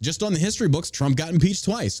 Just on the history books, Trump got impeached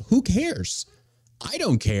twice. Who cares? I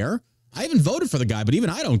don't care. I haven't voted for the guy, but even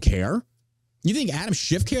I don't care. You think Adam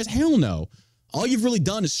Schiff cares? Hell no. All you've really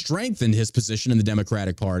done is strengthened his position in the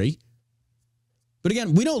Democratic Party. But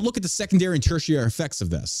again, we don't look at the secondary and tertiary effects of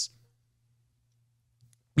this.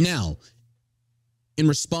 Now, in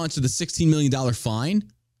response to the $16 million fine,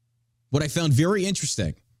 what I found very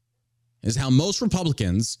interesting is how most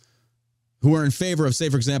Republicans who are in favor of, say,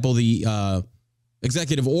 for example, the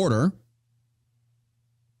executive order,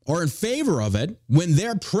 are in favor of it when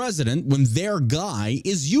their president, when their guy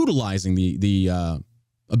is utilizing the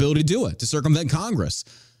ability to do it, to circumvent Congress.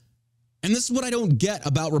 And this is what I don't get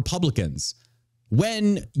about Republicans.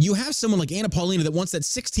 When you have someone like Anna Paulina that wants that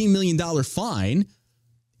 $16 million fine,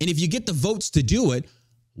 and if you get the votes to do it,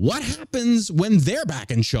 what happens when they're back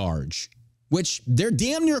in charge? Which they're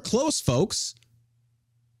damn near close, folks.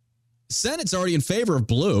 Senate's already in favor of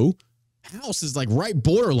blue. House is like right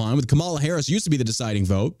borderline with Kamala Harris used to be the deciding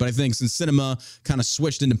vote. But I think since Sinema kind of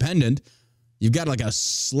switched independent, you've got like a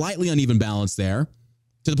slightly uneven balance there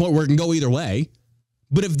to the point where it can go either way.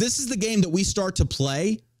 But if this is the game that we start to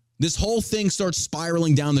play, this whole thing starts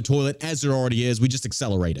spiraling down the toilet as it already is. We just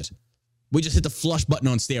accelerate it. We just hit the flush button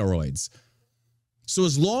on steroids. So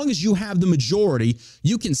as long as you have the majority,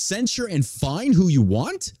 you can censure and fine who you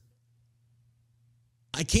want.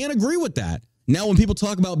 I can't agree with that. Now, when people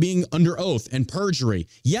talk about being under oath and perjury,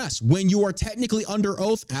 yes, when you are technically under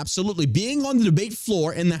oath, absolutely. Being on the debate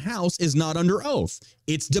floor in the House is not under oath.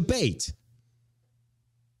 It's debate.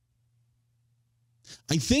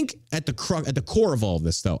 I think at the core of all of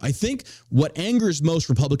this, though, I think what angers most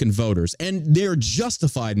Republican voters, and they're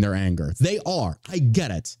justified in their anger, they are. I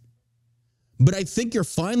get it. But I think you're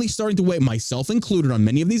finally starting to wake, myself included on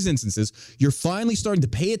many of these instances, you're finally starting to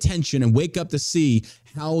pay attention and wake up to see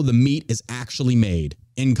how the meat is actually made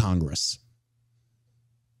in Congress.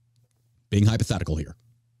 Being hypothetical here,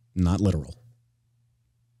 not literal.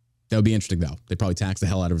 That would be interesting, though. They'd probably tax the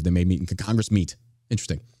hell out of it if they made meat in Congress meat.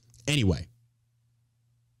 Interesting. Anyway.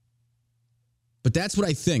 But that's what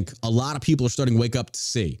I think a lot of people are starting to wake up to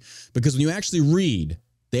see. Because when you actually read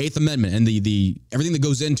the Eighth Amendment and the everything that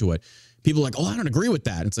goes into it, people are like, oh, I don't agree with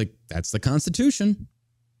that. It's like, that's the Constitution.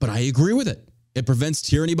 But I agree with it. It prevents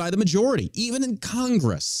tyranny by the majority, even in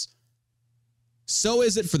Congress. So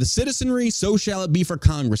is it for the citizenry, so shall it be for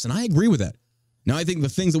Congress. And I agree with it. Now, I think the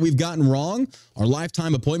things that we've gotten wrong are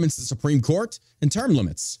lifetime appointments to the Supreme Court and term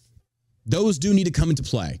limits. Those do need to come into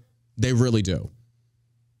play. They really do.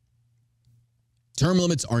 Term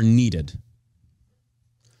limits are needed.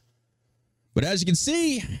 But as you can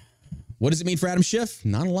see, what does it mean for Adam Schiff?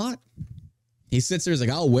 Not a lot. He sits there, he's like,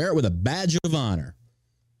 I'll wear it with a badge of honor.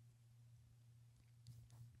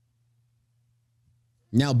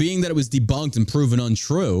 Now, being that it was debunked and proven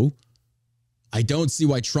untrue, I don't see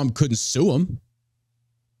why Trump couldn't sue him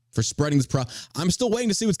for spreading this. I'm still waiting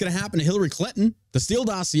to see what's going to happen to Hillary Clinton, the Steele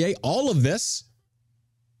dossier, all of this.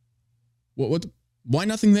 Why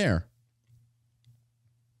nothing there?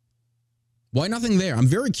 Why nothing there? I'm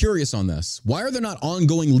very curious on this. Why are there not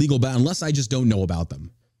ongoing legal battles unless I just don't know about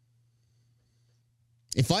them?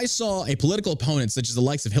 If I saw a political opponent such as the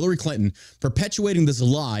likes of Hillary Clinton perpetuating this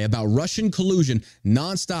lie about Russian collusion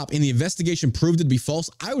nonstop and the investigation proved it to be false,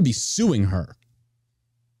 I would be suing her.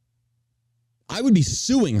 I would be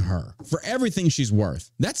suing her for everything she's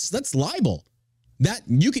worth. That's libel. That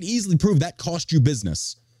you could easily prove that cost you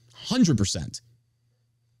business. 100%.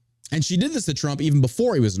 And she did this to Trump even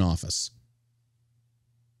before he was in office.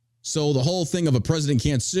 So the whole thing of a president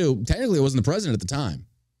can't sue, technically it wasn't the president at the time.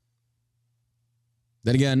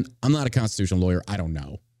 Then again, I'm not a constitutional lawyer. I don't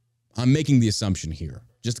know. I'm making the assumption here.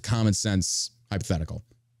 Just a common sense hypothetical.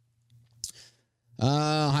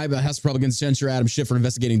 House Republicans censure Adam Schiff for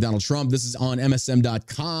investigating Donald Trump. This is on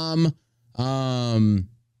MSM.com.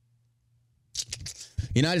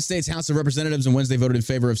 United States House of Representatives on Wednesday voted in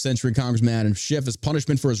favor of censuring Congressman Adam Schiff as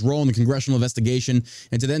punishment for his role in the congressional investigation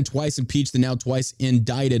and to then twice impeach the now twice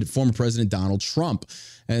indicted former President Donald Trump.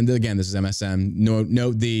 And again, this is MSM.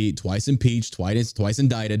 Note the twice impeached, twice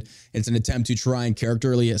indicted. It's an attempt to try and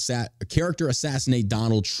character assassinate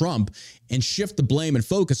Donald Trump and shift the blame and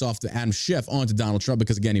focus off the Adam Schiff onto Donald Trump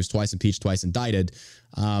because, again, he was twice impeached, twice indicted.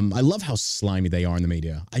 I love how slimy they are in the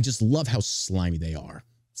media. I just love how slimy they are.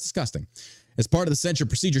 It's disgusting. As part of the censure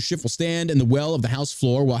procedure, Schiff will stand in the well of the House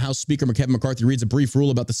floor while House Speaker Kevin McCarthy reads a brief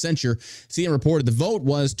rule about the censure. CNN reported the vote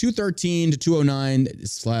was 213 to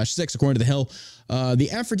 209/6, according to The Hill. The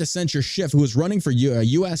effort to censure Schiff, who was running for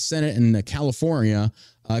U.S. Senate in California,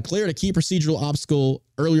 cleared a key procedural obstacle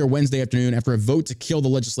earlier Wednesday afternoon after a vote to kill the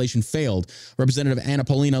legislation failed. Representative Anna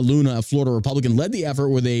Paulina Luna, a Florida Republican, led the effort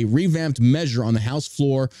with a revamped measure on the House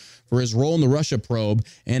floor for his role in the Russia probe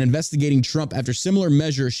and investigating Trump after similar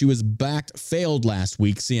measures she was backed failed last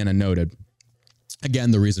week, CNN noted.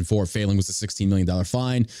 Again, the reason for it failing was a $16 million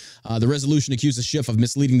fine. The resolution accuses Schiff of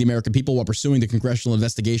misleading the American people while pursuing the congressional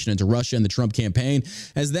investigation into Russia and the Trump campaign,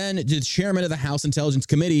 as then the chairman of the House Intelligence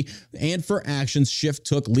Committee, and for actions Schiff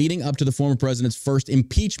took leading up to the former president's first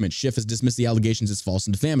impeachment. Schiff has dismissed the allegations as false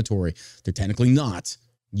and defamatory. They're technically not.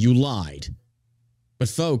 You lied. But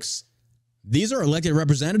folks, these are elected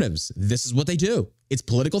representatives. This is what they do. It's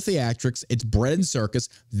political theatrics. It's bread and circus.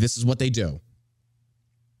 This is what they do.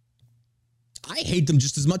 I hate them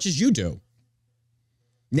just as much as you do.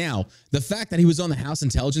 Now, the fact that he was on the House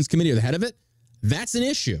Intelligence Committee or the head of it, that's an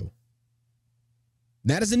issue.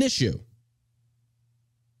 That is an issue.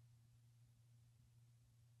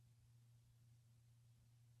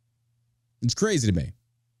 It's crazy to me.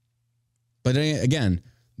 But again,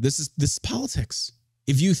 this is politics.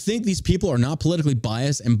 If you think these people are not politically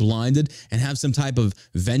biased and blinded and have some type of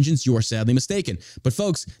vengeance, you are sadly mistaken. But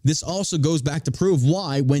folks, this also goes back to prove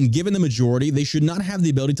why, when given the majority, they should not have the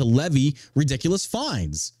ability to levy ridiculous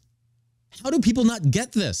fines. How do people not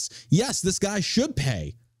get this? Yes, this guy should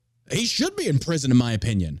pay. He should be in prison, in my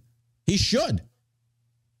opinion. He should.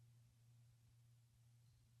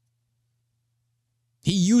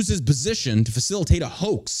 He used his position to facilitate a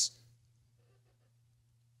hoax.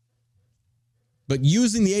 But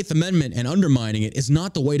using the Eighth Amendment and undermining it is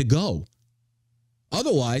not the way to go.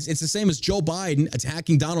 Otherwise, it's the same as Joe Biden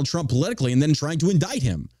attacking Donald Trump politically and then trying to indict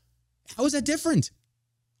him. How is that different?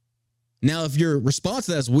 Now, if your response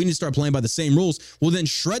to that is we need to start playing by the same rules, well, then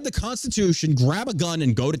shred the Constitution, grab a gun,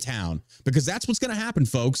 and go to town. Because that's what's going to happen,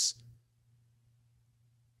 folks.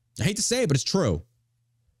 I hate to say it, but it's true.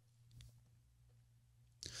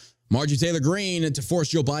 Marjorie Taylor Greene to force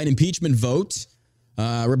Joe Biden impeachment vote.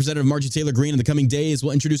 Representative Marjorie Taylor Greene in the coming days will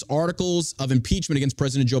introduce articles of impeachment against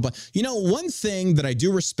President Joe Biden. You know, one thing that I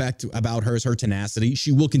do respect about her is her tenacity.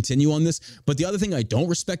 She will continue on this. But the other thing I don't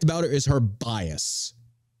respect about her is her bias.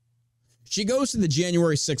 She goes to the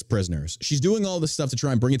January 6th prisoners. She's doing all this stuff to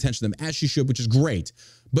try and bring attention to them, as she should, which is great.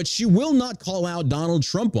 But she will not call out Donald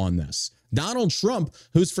Trump on this. Donald Trump,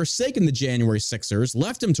 who's forsaken the January 6ers,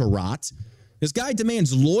 left him to rot. This guy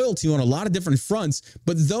demands loyalty on a lot of different fronts,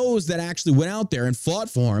 but those that actually went out there and fought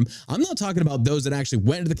for him, I'm not talking about those that actually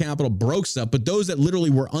went to the Capitol, broke stuff, but those that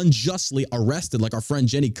literally were unjustly arrested, like our friend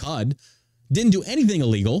Jenny Cudd, didn't do anything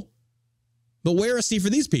illegal. But where is he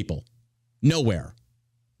for these people? Nowhere.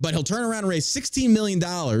 But he'll turn around and raise $16 million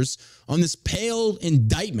on this pale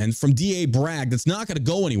indictment from DA Bragg that's not going to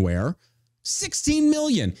go anywhere. $16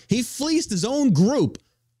 million. He fleeced his own group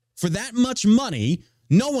for that much money,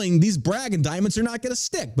 knowing these Bragg indictments are not going to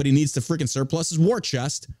stick, but he needs to freaking surplus his war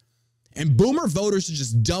chest. And boomer voters are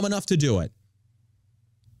just dumb enough to do it.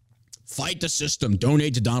 Fight the system.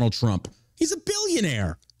 Donate to Donald Trump. He's a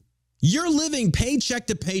billionaire. You're living paycheck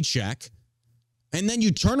to paycheck, and then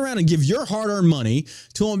you turn around and give your hard-earned money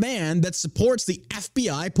to a man that supports the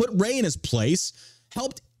FBI, put Ray in his place,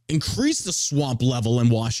 helped increase the swamp level in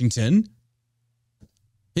Washington.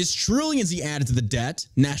 His trillions he added to the debt,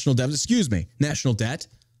 national debt.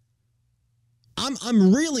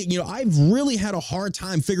 I'm really, I've really had a hard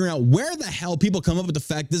time figuring out where the hell people come up with the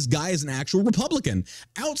fact this guy is an actual Republican,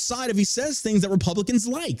 outside of he says things that Republicans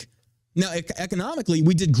like. Now, economically,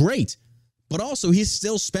 we did great, but also he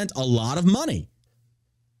still spent a lot of money.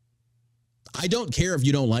 I don't care if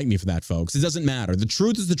you don't like me for that, folks. It doesn't matter. The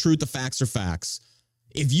truth is the truth. The facts are facts.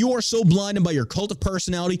 If you are so blinded by your cult of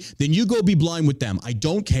personality, then you go be blind with them. I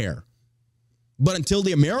don't care. But until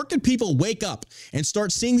the American people wake up and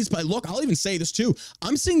start seeing these, look, I'll even say this too.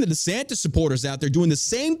 I'm seeing the DeSantis supporters out there doing the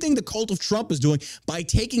same thing the cult of Trump is doing by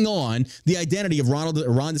taking on the identity of Ron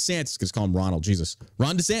DeSantis. Because call him Ron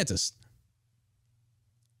DeSantis.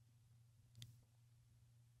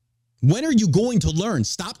 When are you going to learn?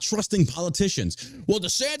 Stop trusting politicians. Well,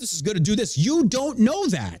 DeSantis is going to do this. You don't know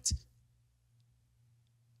that.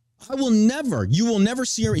 You will never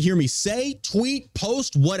hear me say, tweet,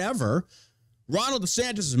 post, whatever. Ronald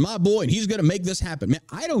DeSantis is my boy and he's going to make this happen. Man,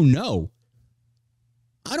 I don't know.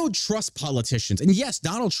 I don't trust politicians. And yes,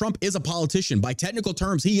 Donald Trump is a politician. By technical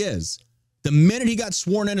terms, he is. The minute he got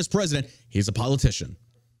sworn in as president, he's a politician.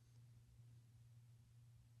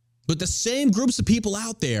 But the same groups of people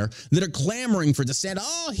out there that are clamoring for DeSantis,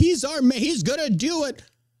 oh, he's our man, he's going to do it.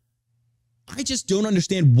 I just don't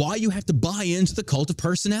understand why you have to buy into the cult of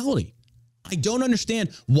personality. I don't understand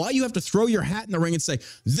why you have to throw your hat in the ring and say,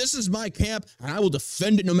 this is my camp and I will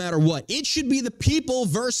defend it no matter what. It should be the people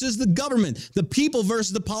versus the government, the people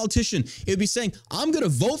versus the politician. It would be saying, I'm going to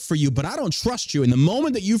vote for you, but I don't trust you. And the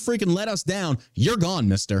moment that you freaking let us down, you're gone,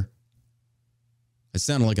 mister. It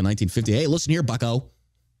sounded like a 1950. Hey, listen here, bucko.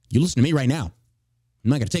 You listen to me right now. I'm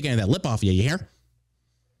not going to take any of that lip off you hear?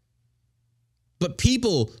 But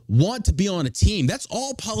people want to be on a team. That's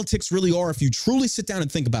all politics really are if you truly sit down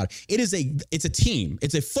and think about it. It's a team.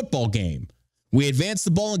 It's a football game. We advance the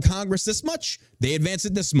ball in Congress this much, they advance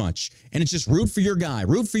it this much. And it's just root for your guy,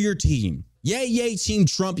 root for your team. Yay, yay, team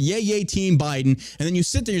Trump, yay, yay, team Biden. And then you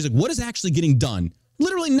sit there and you're like, what is actually getting done?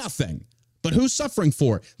 Literally nothing. But who's suffering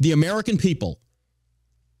for it? The American people.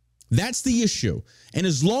 That's the issue. And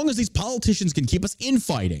as long as these politicians can keep us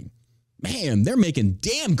infighting, man, they're making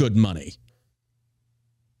damn good money.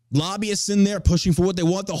 Lobbyists in there pushing for what they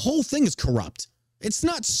want. The whole thing is corrupt. It's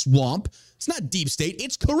not swamp. It's not deep state.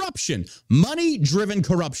 It's corruption. Money-driven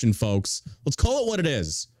corruption, folks. Let's call it what it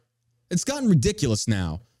is. It's gotten ridiculous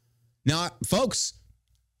now. Now, folks,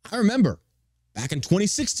 I remember back in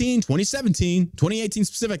 2016, 2017, 2018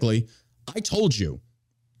 specifically, I told you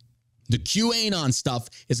the QAnon stuff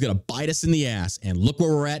is going to bite us in the ass. And look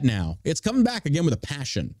where we're at now. It's coming back again with a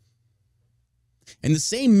passion. And the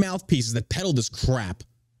same mouthpieces that peddle this crap,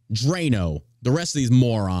 Drano, the rest of these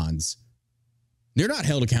morons, they're not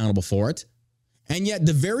held accountable for it. And yet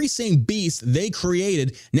the very same beast they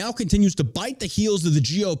created now continues to bite the heels of the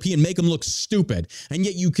GOP and make them look stupid. And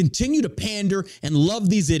yet you continue to pander and love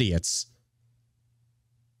these idiots.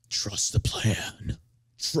 Trust the plan.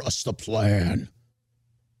 Trust the plan.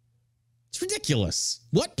 It's ridiculous.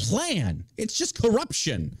 What plan? It's just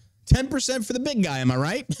corruption. 10% for the big guy, am I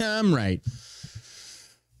right? I'm right.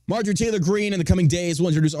 Marjorie Taylor Greene in the coming days will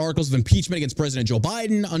introduce articles of impeachment against President Joe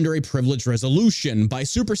Biden under a privileged resolution. By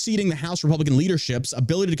superseding the House Republican leadership's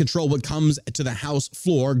ability to control what comes to the House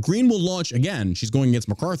floor, Greene will launch, again, she's going against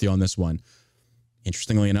McCarthy on this one.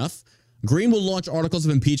 Interestingly enough, Greene will launch articles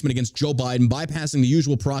of impeachment against Joe Biden, bypassing the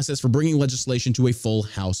usual process for bringing legislation to a full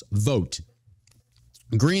House vote.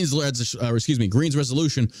 Greene's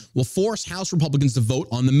resolution will force House Republicans to vote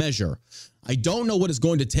on the measure. I don't know what it's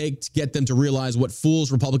going to take to get them to realize what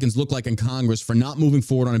fools Republicans look like in Congress for not moving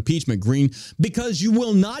forward on impeachment, Greene, because you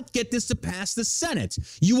will not get this to pass the Senate.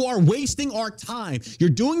 You are wasting our time. You're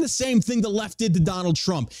doing the same thing the left did to Donald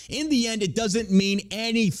Trump. In the end, it doesn't mean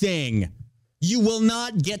anything. You will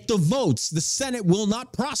not get the votes. The Senate will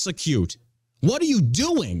not prosecute. What are you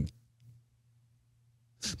doing?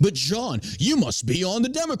 But John, you must be on the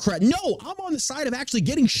Democrat. No, I'm on the side of actually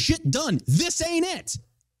getting shit done. This ain't it.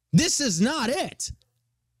 This is not it.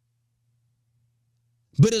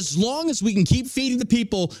 But as long as we can keep feeding the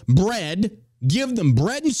people bread, give them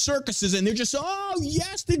bread and circuses, and they're just, oh,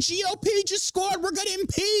 yes, the GOP just scored. We're going to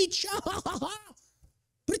impeach.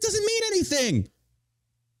 But it doesn't mean anything.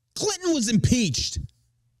 Clinton was impeached.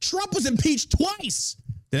 Trump was impeached twice.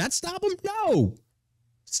 Did that stop him? No.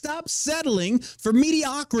 Stop settling for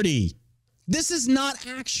mediocrity. This is not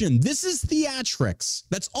action. This is theatrics.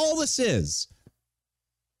 That's all this is.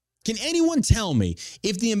 Can anyone tell me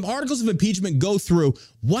if the articles of impeachment go through,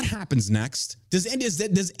 what happens next? Does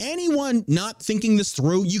anyone not thinking this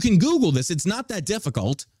through? You can Google this. It's not that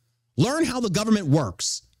difficult. Learn how the government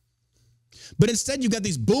works. But instead, you've got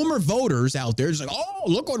these boomer voters out there just like, oh,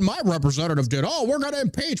 look what my representative did. Oh, we're going to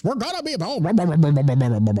impeach. We're going to be. Oh, blah, blah, blah, blah,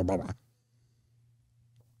 blah, blah, blah, blah.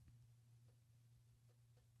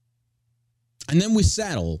 And then we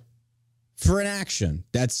settle for an action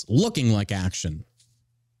that's looking like action.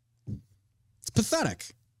 It's pathetic.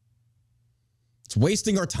 It's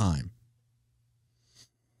wasting our time.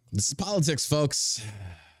 This is politics, folks.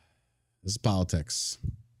 This is politics.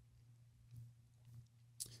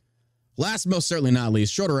 Last, most certainly not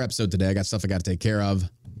least, shorter episode today. I got stuff I got to take care of.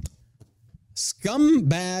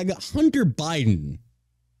 Scumbag Hunter Biden.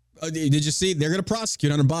 Did you see? They're going to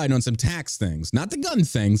prosecute Hunter Biden on some tax things. Not the gun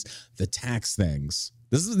things, the tax things.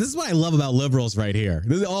 This is what I love about liberals right here.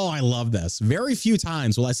 I love this. Very few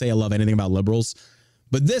times will I say I love anything about liberals.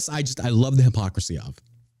 But this, I love the hypocrisy of.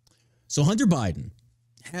 So Hunter Biden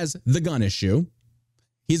has the gun issue.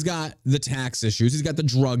 He's got the tax issues. He's got the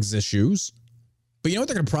drugs issues. But you know what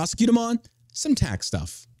they're going to prosecute him on? Some tax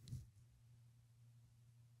stuff.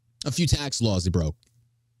 A few tax laws he broke.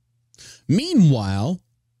 Meanwhile,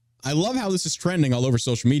 I love how this is trending all over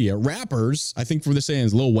social media. Rappers, I think what they're saying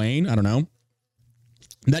is Lil Wayne, I don't know,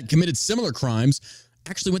 that committed similar crimes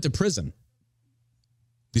actually went to prison.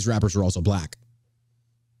 These rappers were also black.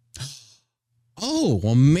 oh,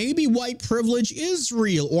 well, maybe white privilege is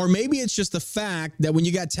real. Or maybe it's just the fact that when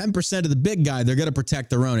you got 10% of the big guy, they're going to protect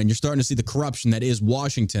their own. And you're starting to see the corruption that is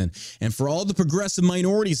Washington. And for all the progressive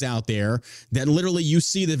minorities out there that literally you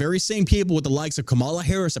see the very same people with the likes of Kamala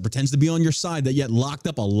Harris that pretends to be on your side that yet locked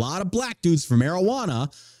up a lot of black dudes for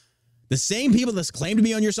marijuana, the same people that claim to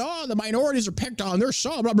be on your side, oh, the minorities are picked on, they're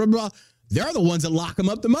so blah, blah, blah. They're the ones that lock them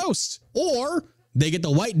up the most. Or they get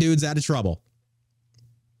the white dudes out of trouble.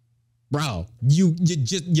 Bro, you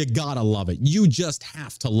gotta love it. You just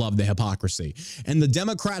have to love the hypocrisy. And the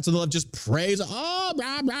Democrats on the left just praise, oh,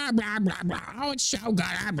 blah, blah, blah, blah, blah. Oh, it's so good.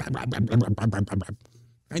 Blah, blah, blah, blah, blah, blah, blah.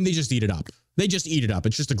 And they just eat it up. They just eat it up.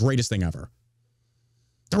 It's just the greatest thing ever.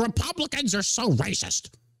 The Republicans are so racist.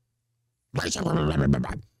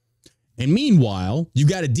 And meanwhile, you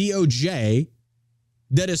got a DOJ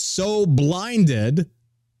that is so blinded.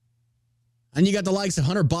 And you got the likes of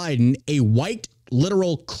Hunter Biden, a white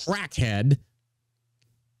literal crackhead.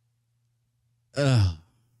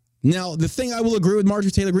 Now, the thing I will agree with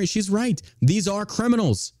Marjorie Taylor Greene, she's right. These are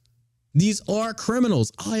criminals. These are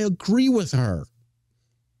criminals. I agree with her.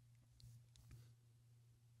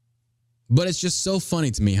 But it's just so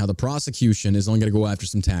funny to me how the prosecution is only going to go after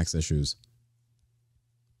some tax issues.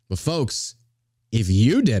 But folks, if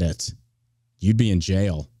you did it, you'd be in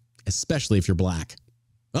jail, especially if you're black.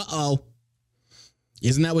 Uh-oh.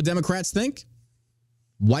 Isn't that what Democrats think?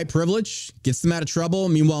 White privilege gets them out of trouble.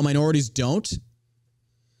 Meanwhile, minorities don't.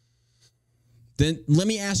 Then let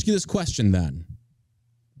me ask you this question then.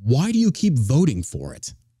 Why do you keep voting for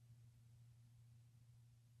it?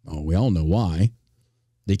 Oh, we all know why.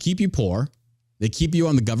 They keep you poor. They keep you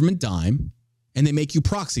on the government dime. And they make you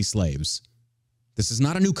proxy slaves. This is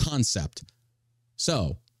not a new concept.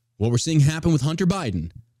 So, what we're seeing happen with Hunter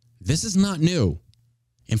Biden, this is not new.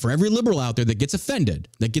 And for every liberal out there that gets offended,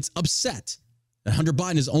 that gets upset, that Hunter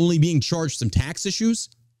Biden is only being charged some tax issues,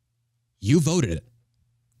 you voted it.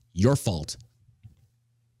 Your fault.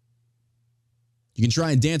 You can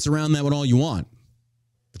try and dance around that with all you want,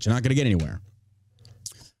 but you're not going to get anywhere.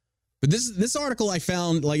 But this article I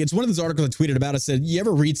found, like, it's one of those articles I tweeted about. It said, you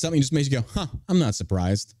ever read something that just makes you go, huh, I'm not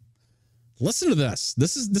surprised. Listen to this.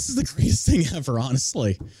 This is the greatest thing ever,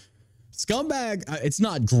 honestly. Scumbag, it's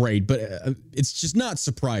not great, but it's just not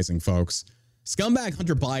surprising, folks. Scumbag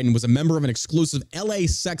Hunter Biden was a member of an exclusive LA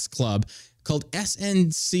sex club called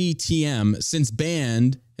SNCTM, since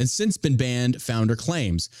been banned, founder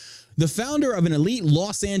claims. The founder of an elite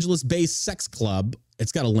Los Angeles-based sex club,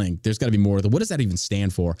 it's got a link. There's got to be more. What does that even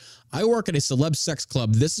stand for? I work at a celeb sex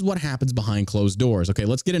club. This is what happens behind closed doors. Okay,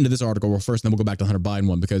 let's get into this article first, and then we'll go back to the Hunter Biden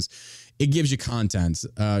one because it gives you context.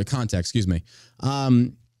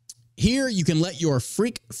 Here, you can let your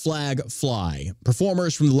freak flag fly.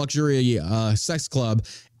 Performers from the luxury sex club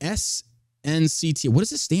SNCT. What does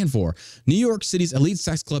this stand for? New York City's elite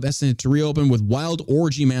sex club SNCT to reopen with wild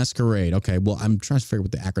orgy masquerade. Okay, well, I'm trying to figure out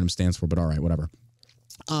what the acronym stands for, but all right, whatever.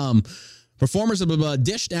 Performers have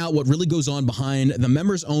dished out what really goes on behind the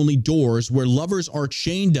members-only doors where lovers are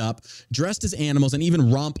chained up, dressed as animals, and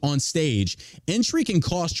even romp on stage. Entry can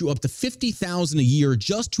cost you up to $50,000 a year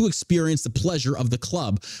just to experience the pleasure of the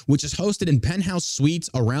club, which is hosted in penthouse suites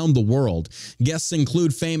around the world. Guests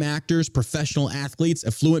include famed actors, professional athletes,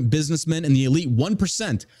 affluent businessmen, and the elite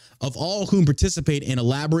 1%, of all whom participate in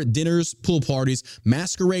elaborate dinners, pool parties,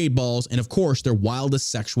 masquerade balls, and of course, their wildest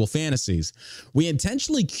sexual fantasies. We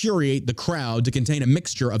intentionally curate the crowd to contain a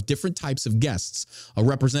mixture of different types of guests. A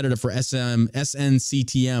representative for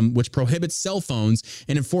SNCTM, which prohibits cell phones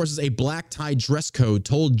and enforces a black tie dress code,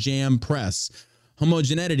 told Jam Press.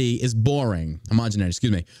 Homogeneity is boring.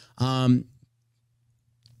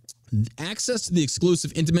 Access to the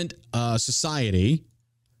exclusive intimate society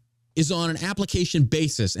is on an application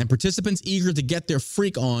basis, and participants eager to get their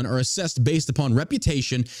freak on are assessed based upon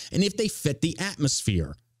reputation and if they fit the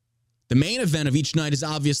atmosphere. The main event of each night is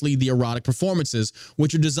obviously the erotic performances,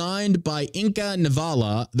 which are designed by Inka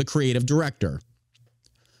Navala, the creative director.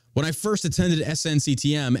 When I first attended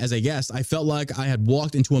SNCTM as a guest, I felt like I had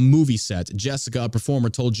walked into a movie set. Jessica, a performer,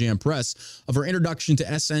 told Jam Press of her introduction to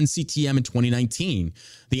SNCTM in 2019.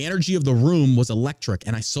 The energy of the room was electric,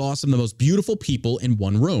 and I saw some of the most beautiful people in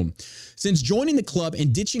one room. Since joining the club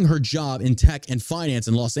and ditching her job in tech and finance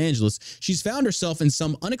in Los Angeles, she's found herself in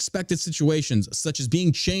some unexpected situations, such as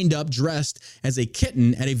being chained up dressed as a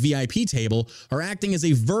kitten at a VIP table or acting as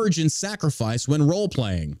a virgin sacrifice when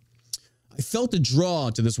role-playing. I felt a draw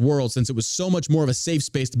to this world since it was so much more of a safe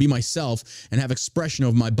space to be myself and have expression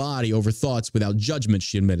of my body over thoughts without judgment,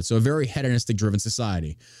 she admitted. So a very hedonistic driven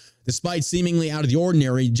society. Despite seemingly out of the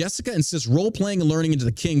ordinary, Jessica insists role-playing and learning into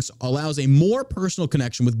the kinks allows a more personal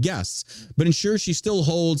connection with guests, but ensures she still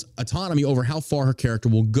holds autonomy over how far her character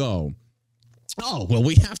will go. Oh, well,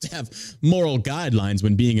 we have to have moral guidelines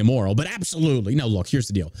when being immoral, but absolutely. No, look, here's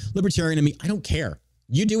the deal. Libertarian to me, I don't care.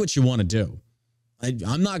 You do what you want to do.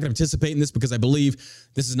 I'm not going to participate in this because I believe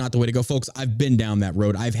this is not the way to go, folks. I've been down that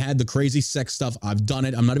road. I've had the crazy sex stuff. I've done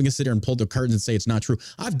it. I'm not even going to sit here and pull the curtains and say it's not true.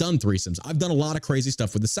 I've done threesomes. I've done a lot of crazy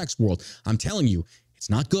stuff with the sex world. I'm telling you,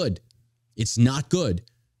 it's not good. It's not good.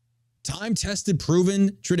 Time-tested,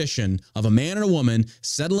 proven tradition of a man and a woman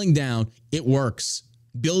settling down, it works.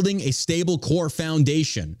 Building a stable core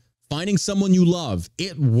foundation, finding someone you love,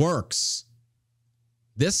 it works.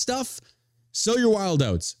 This stuff, sow your wild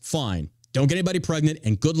oats, fine. Don't get anybody pregnant,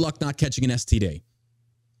 and good luck not catching an STD.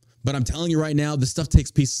 But I'm telling you right now, this stuff takes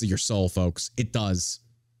pieces of your soul, folks. It does.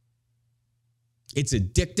 It's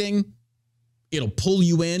addicting. It'll pull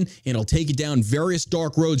you in, and it'll take you down various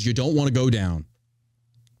dark roads you don't want to go down.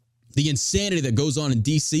 The insanity that goes on in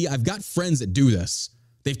DC, I've got friends that do this.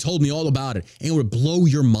 They've told me all about it, and it would blow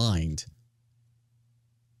your mind.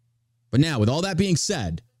 But now, with all that being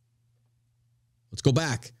said, let's go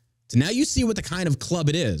back. So now you see what the kind of club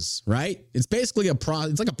it is, right? It's basically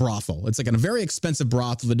it's like a brothel. It's like a very expensive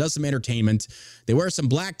brothel that does some entertainment. They wear some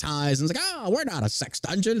black ties and it's like, oh, we're not a sex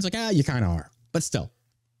dungeon. It's like, you kind of are, but still.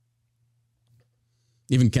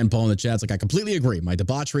 Even Ken Paul in the chat's like, I completely agree. My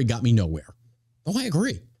debauchery got me nowhere. Oh, I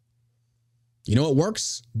agree. You know what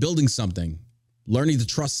works? Building something, learning to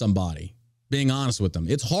trust somebody, being honest with them.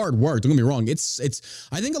 It's hard work. Don't get me wrong.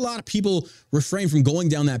 I think a lot of people refrain from going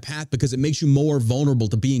down that path because it makes you more vulnerable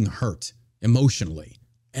to being hurt emotionally.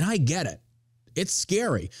 And I get it. It's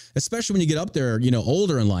scary, especially when you get up there,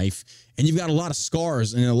 older in life and you've got a lot of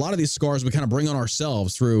scars. And a lot of these scars we kind of bring on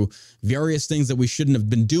ourselves through various things that we shouldn't have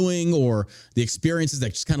been doing or the experiences that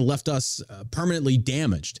just kind of left us permanently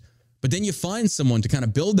damaged. But then you find someone to kind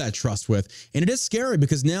of build that trust with. And it is scary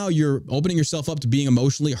because now you're opening yourself up to being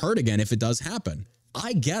emotionally hurt again if it does happen.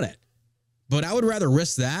 I get it. But I would rather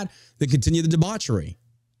risk that than continue the debauchery.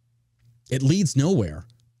 It leads nowhere.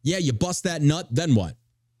 Yeah, you bust that nut, then what?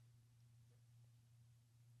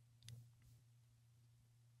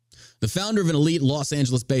 The founder of an elite Los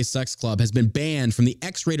Angeles-based sex club has been banned from the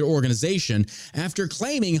X-rated organization after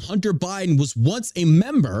claiming Hunter Biden was once a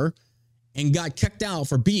member and got kicked out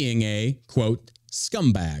for being a, quote,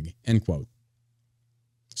 scumbag, end quote.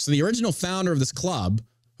 So the original founder of this club,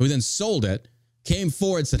 who then sold it, came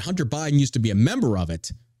forward and said Hunter Biden used to be a member of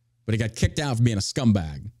it, but he got kicked out for being a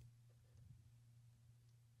scumbag.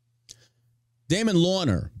 Damon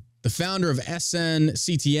Lawner, the founder of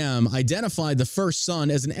SNCTM, identified the first son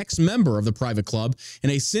as an ex-member of the private club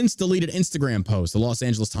in a since-deleted Instagram post, the Los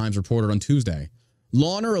Angeles Times reported on Tuesday.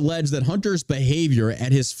 Lawner alleged that Hunter's behavior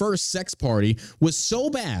at his first sex party was so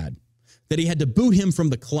bad that he had to boot him from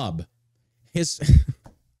the club.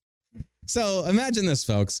 So imagine this,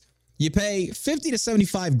 folks. You pay $50 to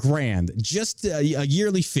 $75,000, just a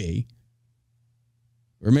yearly fee.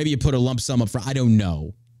 Or maybe you put a lump sum up for, I don't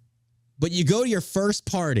know. But you go to your first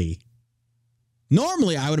party.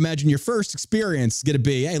 Normally, I would imagine your first experience is going to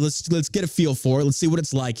be, hey, let's get a feel for it. Let's see what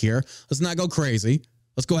it's like here. Let's not go crazy.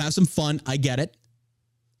 Let's go have some fun. I get it.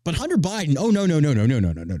 But Hunter Biden, oh,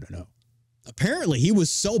 no. Apparently, he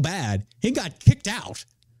was so bad, he got kicked out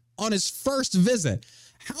on his first visit.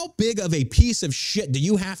 How big of a piece of shit do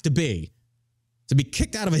you have to be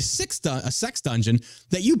kicked out of a sex dungeon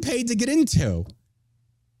that you paid to get into?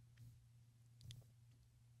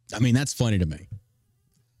 I mean, that's funny to me.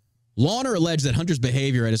 Lawner alleged that Hunter's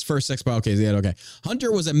behavior at his first sex party, okay. Hunter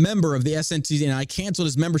was a member of the SNTC and I canceled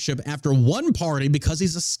his membership after one party because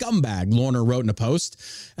he's a scumbag, Lawner wrote in a post.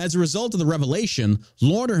 As a result of the revelation,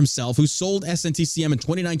 Lawner himself, who sold SNTCM in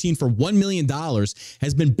 2019 for $1 million,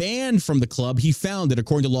 has been banned from the club he founded,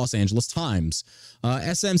 according to Los Angeles Times.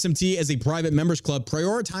 SMCT, as a private members club,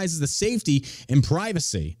 prioritizes the safety and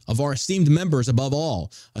privacy of our esteemed members above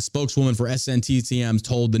all, a spokeswoman for SNTCM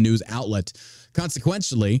told the news outlet.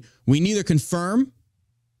 Consequently, we neither confirm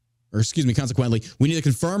nor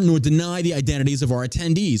deny the identities of our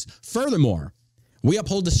attendees. Furthermore, we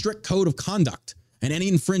uphold a strict code of conduct, and any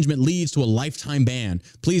infringement leads to a lifetime ban.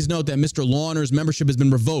 Please note that Mr. Lawner's membership has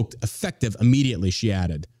been revoked, effective immediately, she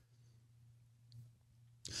added.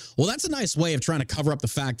 Well, that's a nice way of trying to cover up the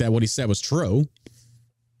fact that what he said was true.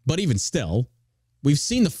 But even still, we've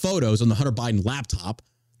seen the photos on the Hunter Biden laptop.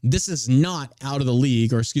 This is not out of the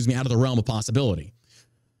league, out of the realm of possibility.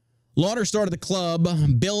 Lauder started the club,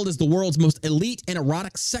 billed as the world's most elite and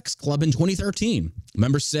erotic sex club in 2013.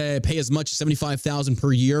 Members say pay as much as $75,000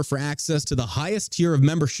 per year for access to the highest tier of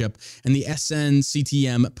membership and the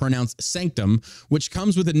SNCTM pronounced Sanctum, which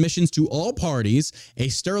comes with admissions to all parties, a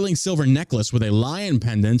sterling silver necklace with a lion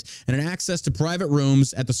pendant, and an access to private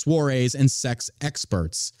rooms at the soirees and sex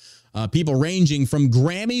experts. People ranging from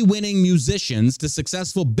Grammy-winning musicians to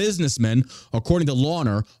successful businessmen, according to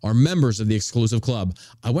Lauder, are members of the exclusive club.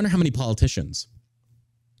 I wonder how many politicians.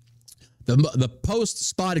 The Post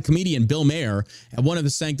spotted comedian Bill Maher at one of the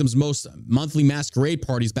Sanctum's most monthly masquerade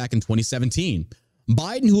parties back in 2017.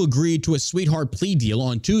 Biden, who agreed to a sweetheart plea deal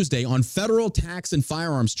on Tuesday on federal tax and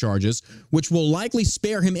firearms charges, which will likely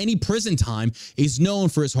spare him any prison time, is known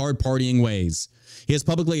for his hard partying ways. He has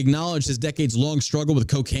publicly acknowledged his decades-long struggle with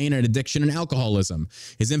cocaine and addiction and alcoholism.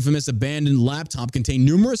 His infamous abandoned laptop contained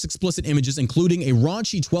numerous explicit images, including a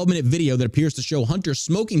raunchy 12-minute video that appears to show Hunter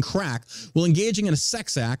smoking crack while engaging in a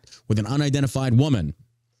sex act with an unidentified woman.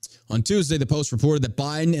 On Tuesday, the Post reported that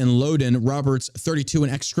Biden and Loden, Roberts, 32, an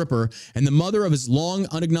ex-stripper, and the mother of his long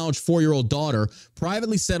unacknowledged 4-year-old daughter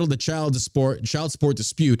privately settled a child support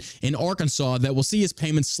dispute in Arkansas that will see his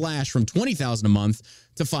payments slashed from $20,000 a month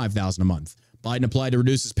to $5,000 a month. Biden applied to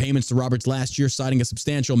reduce his payments to Roberts last year, citing a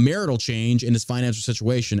substantial marital change in his financial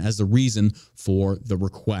situation as the reason for the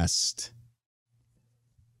request.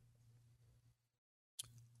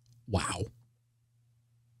 Wow.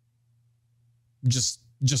 Just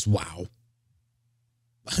wow.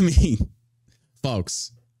 I mean,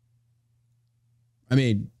 folks. I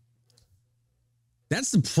mean,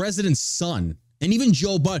 that's the president's son. And even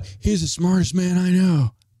Joe Biden, he's the smartest man I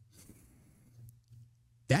know.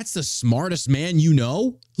 That's the smartest man you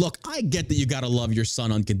know? Look, I get that you got to love your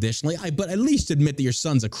son unconditionally, but at least admit that your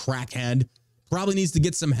son's a crackhead. Probably needs to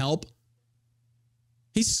get some help.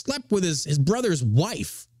 He slept with his brother's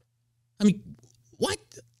wife. I mean, what?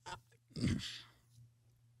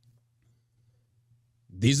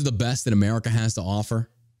 These are the best that America has to offer.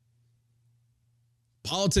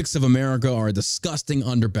 Politics of America are a disgusting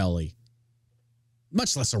underbelly.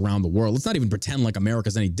 Much less around the world. Let's not even pretend like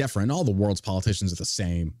America's any different. All the world's politicians are the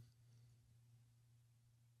same.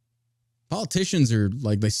 Politicians are,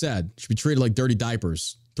 like they said, should be treated like dirty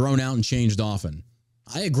diapers, thrown out and changed often.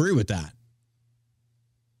 I agree with that.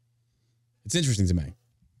 It's interesting to me.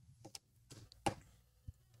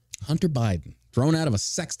 Hunter Biden, thrown out of a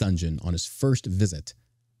sex dungeon on his first visit.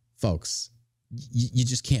 Folks, you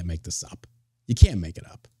just can't make this up. You can't make it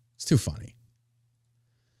up. It's too funny.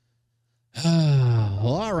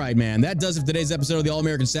 Well, all right, man. That does it for today's episode of the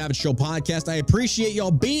All-American Savage Show podcast. I appreciate y'all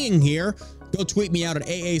being here. Go tweet me out at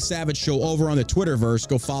AA Savage Show over on the Twitterverse.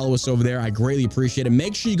 Go follow us over there. I greatly appreciate it.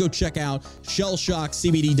 Make sure you go check out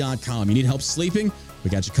shellshockcbd.com. You need help sleeping?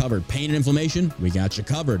 We got you covered. Pain and inflammation? We got you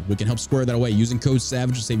covered. We can help square that away. Using code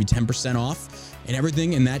SAVAGE will save you 10% off. And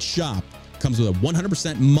everything in that shop comes with a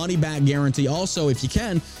 100% money-back guarantee. Also, if you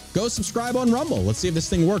can, go subscribe on Rumble. Let's see if this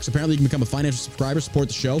thing works. Apparently, you can become a financial subscriber, support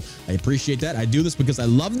the show. I appreciate that. I do this because I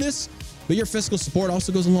love this, but your fiscal support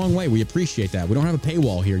also goes a long way. We appreciate that. We don't have a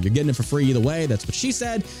paywall here. You're getting it for free either way. That's what she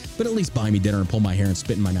said, but at least buy me dinner and pull my hair and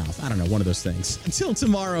spit in my mouth. I don't know, one of those things. Until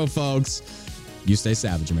tomorrow, folks, you stay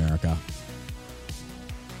savage, America.